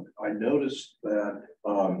 Yeah. I noticed that,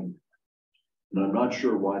 and I'm not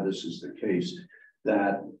sure why this is the case,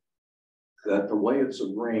 that the way it's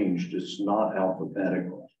arranged is not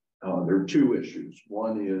alphabetical. There are 2 issues.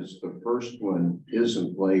 One is the first one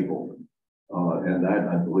isn't labeled, and that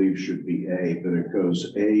I believe should be A, but it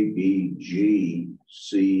goes A, B, G,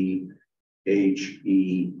 C, H,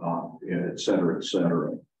 E, et cetera, et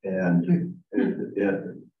cetera. And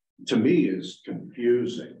it to me is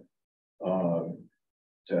confusing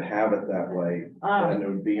to have it that way. And it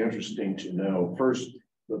would be interesting to know, first,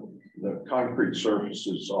 the concrete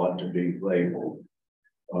surfaces ought to be labeled.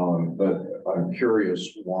 But I'm curious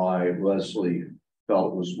why Leslie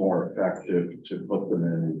felt it was more effective to put them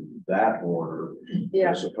in that order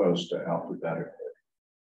as opposed to alphabetically.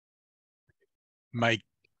 My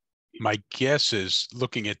guess is,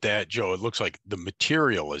 looking at that, Joe, it looks like the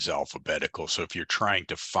material is alphabetical. So if you're trying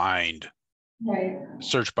to find,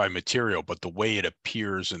 search by material, but the way it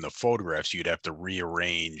appears in the photographs, you'd have to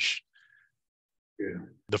rearrange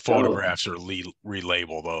the photographs or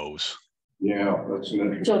relabel those. Yeah, that's an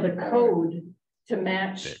interesting. So the code to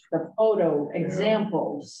match the photo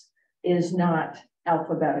examples is not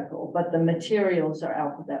alphabetical, but the materials are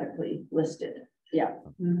alphabetically listed. Yeah.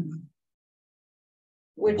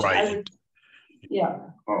 Which right. I would,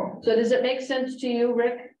 So does it make sense to you,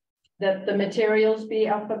 Rick, that the materials be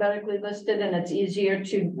alphabetically listed and it's easier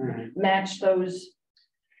to match those?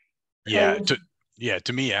 Codes?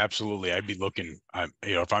 To me, absolutely. I'd be looking,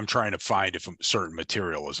 if I'm trying to find if a certain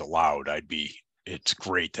material is allowed, it's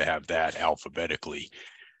great to have that alphabetically.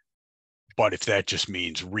 But if that just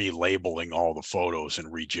means relabeling all the photos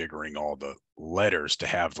and rejiggering all the letters to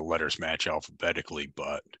have the letters match alphabetically,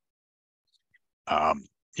 but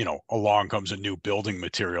along comes a new building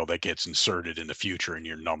material that gets inserted in the future and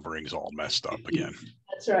your numbering's all messed up again.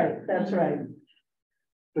 That's right. That's right.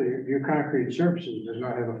 So your concrete surfaces does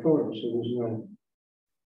not have a photo, so there's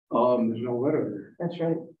no letter there. That's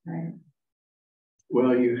right. Right.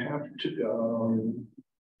 Well, you have to,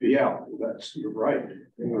 you're right.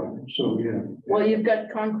 Well, you've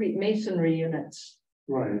got concrete masonry units.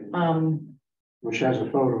 Right. Which has a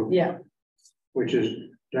photo. Yeah. Which is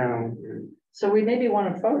down. So we maybe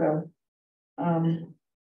want a photo.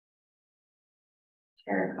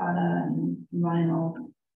 Terracotta and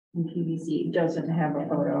vinyl and PVC doesn't have a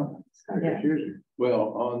photo. It's kind of confusing.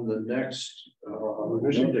 Well, on the next, no,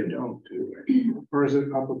 they don't do it. Or is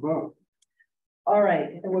it up above? All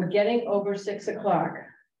right, and we're getting over 6 o'clock.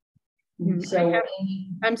 So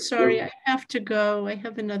I'm sorry, I have to go. I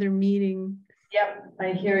have another meeting. Yep, I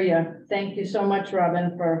hear you. Thank you so much,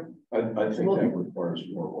 Robin, for. I think that requires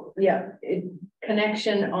more work. Yeah,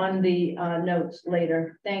 connection on the notes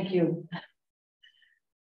later. Thank you.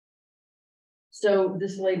 So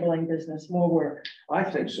this labeling business, more work. I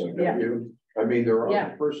think so, don't you? I mean, there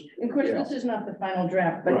are the first. Of course, this is not the final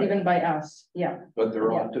draft, but even by us, But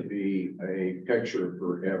there ought to be a picture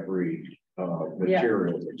for every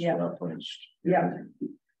material that's referenced. Yeah.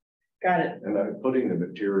 Got it. And putting the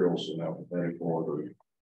materials in alphabetical order.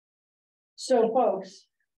 So folks,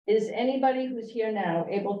 is anybody who's here now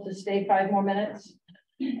able to stay 5 more minutes?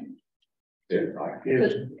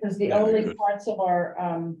 Because the only parts of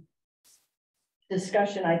our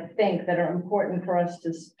discussion, I think, that are important for us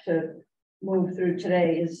to move through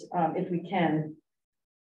today is, if we can,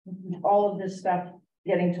 all of this stuff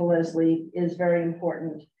getting to Leslie is very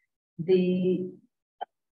important.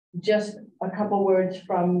 Just a couple words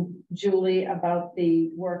from Julie about the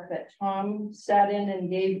work that Tom sat in and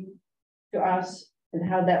gave to us and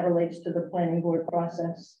how that relates to the planning board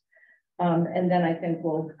process. And then I think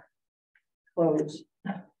we'll close.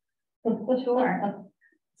 Sure.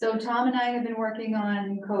 So Tom and I have been working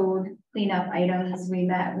on code cleanup items. We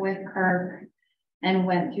met with Kirk and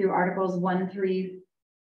went through Articles 1, 3,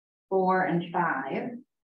 4, and 5.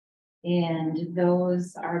 And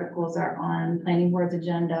those articles are on planning board's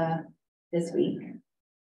agenda this week.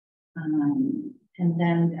 And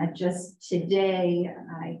then just today,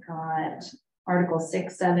 I got Articles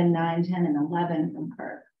 6, 7, 9, 10, and 11 from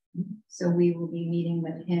Kirk. So we will be meeting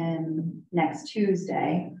with him next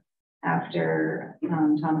Tuesday after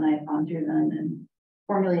Tom and I have gone through them and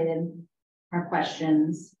formulated our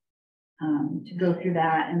questions to go through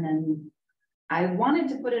that. And then I wanted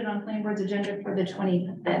to put it on planning board's agenda for the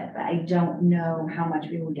 25th, but I don't know how much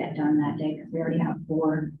we will get done that day because we already have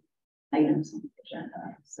 4 items on the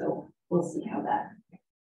agenda. So we'll see how that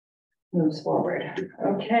moves forward.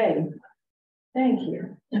 Okay, thank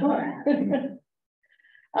you. Sure.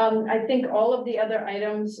 I think all of the other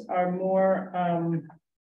items are more,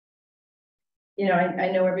 you know, I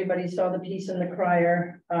know everybody saw the piece in the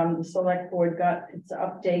crier. The select board got its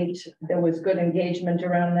update. There was good engagement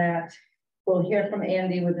around that. We'll hear from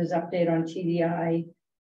Andy with his update on TDI.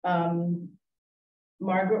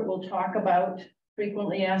 Margaret will talk about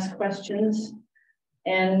frequently asked questions.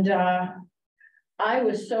 And I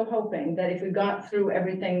was so hoping that if we got through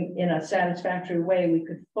everything in a satisfactory way, we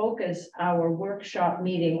could focus our workshop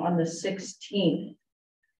meeting on the 16th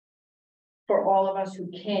for all of us who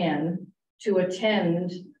can to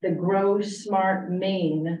attend the Grow Smart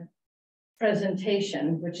Maine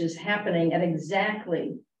presentation, which is happening at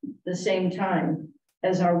exactly the same time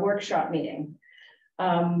as our workshop meeting.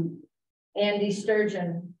 Andy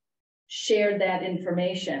Sturgeon shared that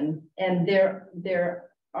information, and there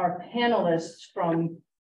are panelists from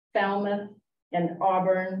Falmouth and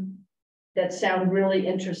Auburn that sound really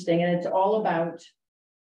interesting, and it's all about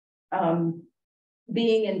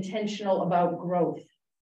being intentional about growth,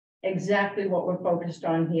 exactly what we're focused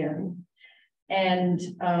on here. And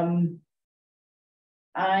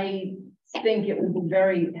I think it would be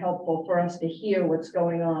very helpful for us to hear what's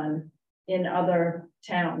going on in other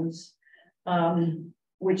towns,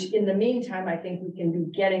 which in the meantime, I think we can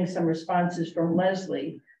be getting some responses from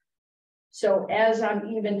Leslie. So as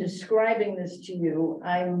I'm even describing this to you,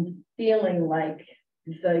 I'm feeling like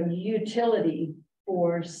the utility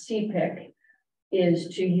for CPIC is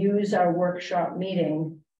to use our workshop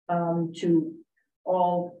meeting to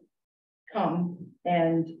all come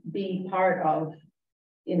and be part of,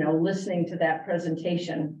 you know, listening to that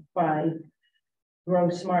presentation by Grow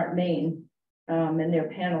Smart Maine and their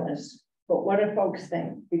panelists. But what do folks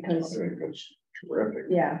think? Because I think it's terrific.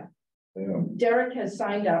 Yeah. Derek has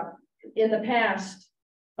signed up. In the past,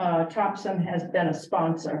 Topsham has been a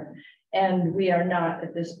sponsor, and we are not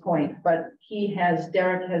at this point, but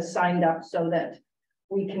Derek has signed up so that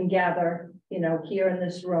we can gather, you know, here in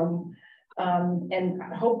this room, and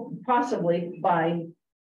hope possibly by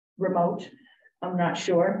remote, I'm not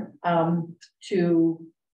sure, to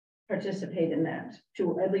participate in that,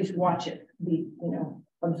 to at least watch it, be, you know,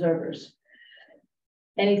 observers.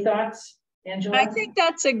 Any thoughts, Angela? I think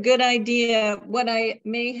that's a good idea. What I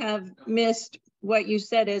may have missed what you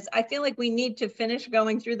said is, I feel like we need to finish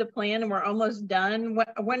going through the plan and we're almost done.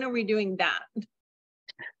 When are we doing that?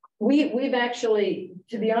 We've actually,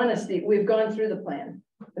 to be honest, we've gone through the plan.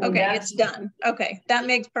 I mean, okay, it's done. Okay, that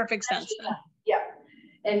makes perfect sense. Yeah,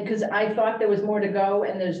 and because I thought there was more to go,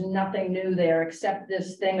 and there's nothing new there except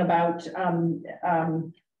this thing about, I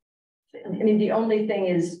mean, the only thing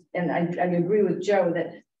is, and I agree with Joe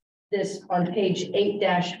that this on page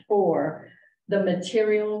 8-4, the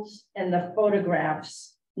materials and the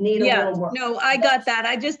photographs need a little work. No, I got that.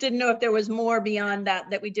 I just didn't know if there was more beyond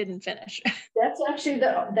that we didn't finish. That's actually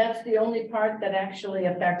that's the only part that actually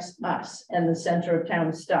affects us and the center of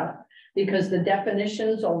town stuff, because the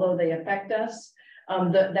definitions, although they affect us,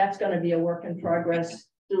 that's going to be a work in progress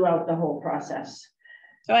throughout the whole process.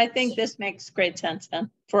 So I think this makes great sense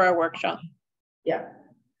then for our workshop. Yeah.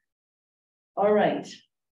 All right.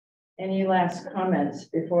 Any last comments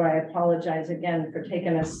before I apologize again for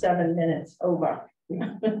taking us 7 minutes over?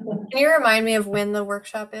 Can you remind me of when the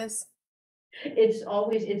workshop is? It's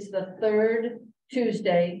the third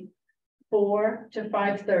Tuesday, 4 to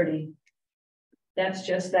 5:30. That's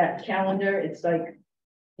just that calendar. It's like,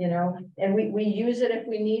 you know, and we use it if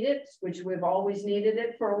we need it, which we've always needed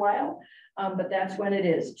it for a while. But that's when it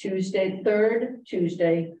is, third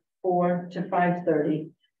Tuesday, 4 to 5:30.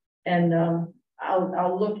 And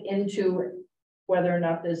I'll look into whether or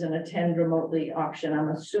not there's an attend remotely option. I'm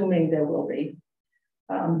assuming there will be.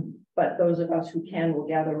 But those of us who can will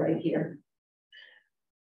gather right here.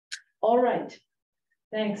 All right.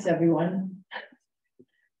 Thanks, everyone.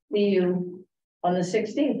 See you on the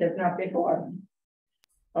 16th, if not before.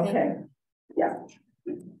 Okay. Yeah.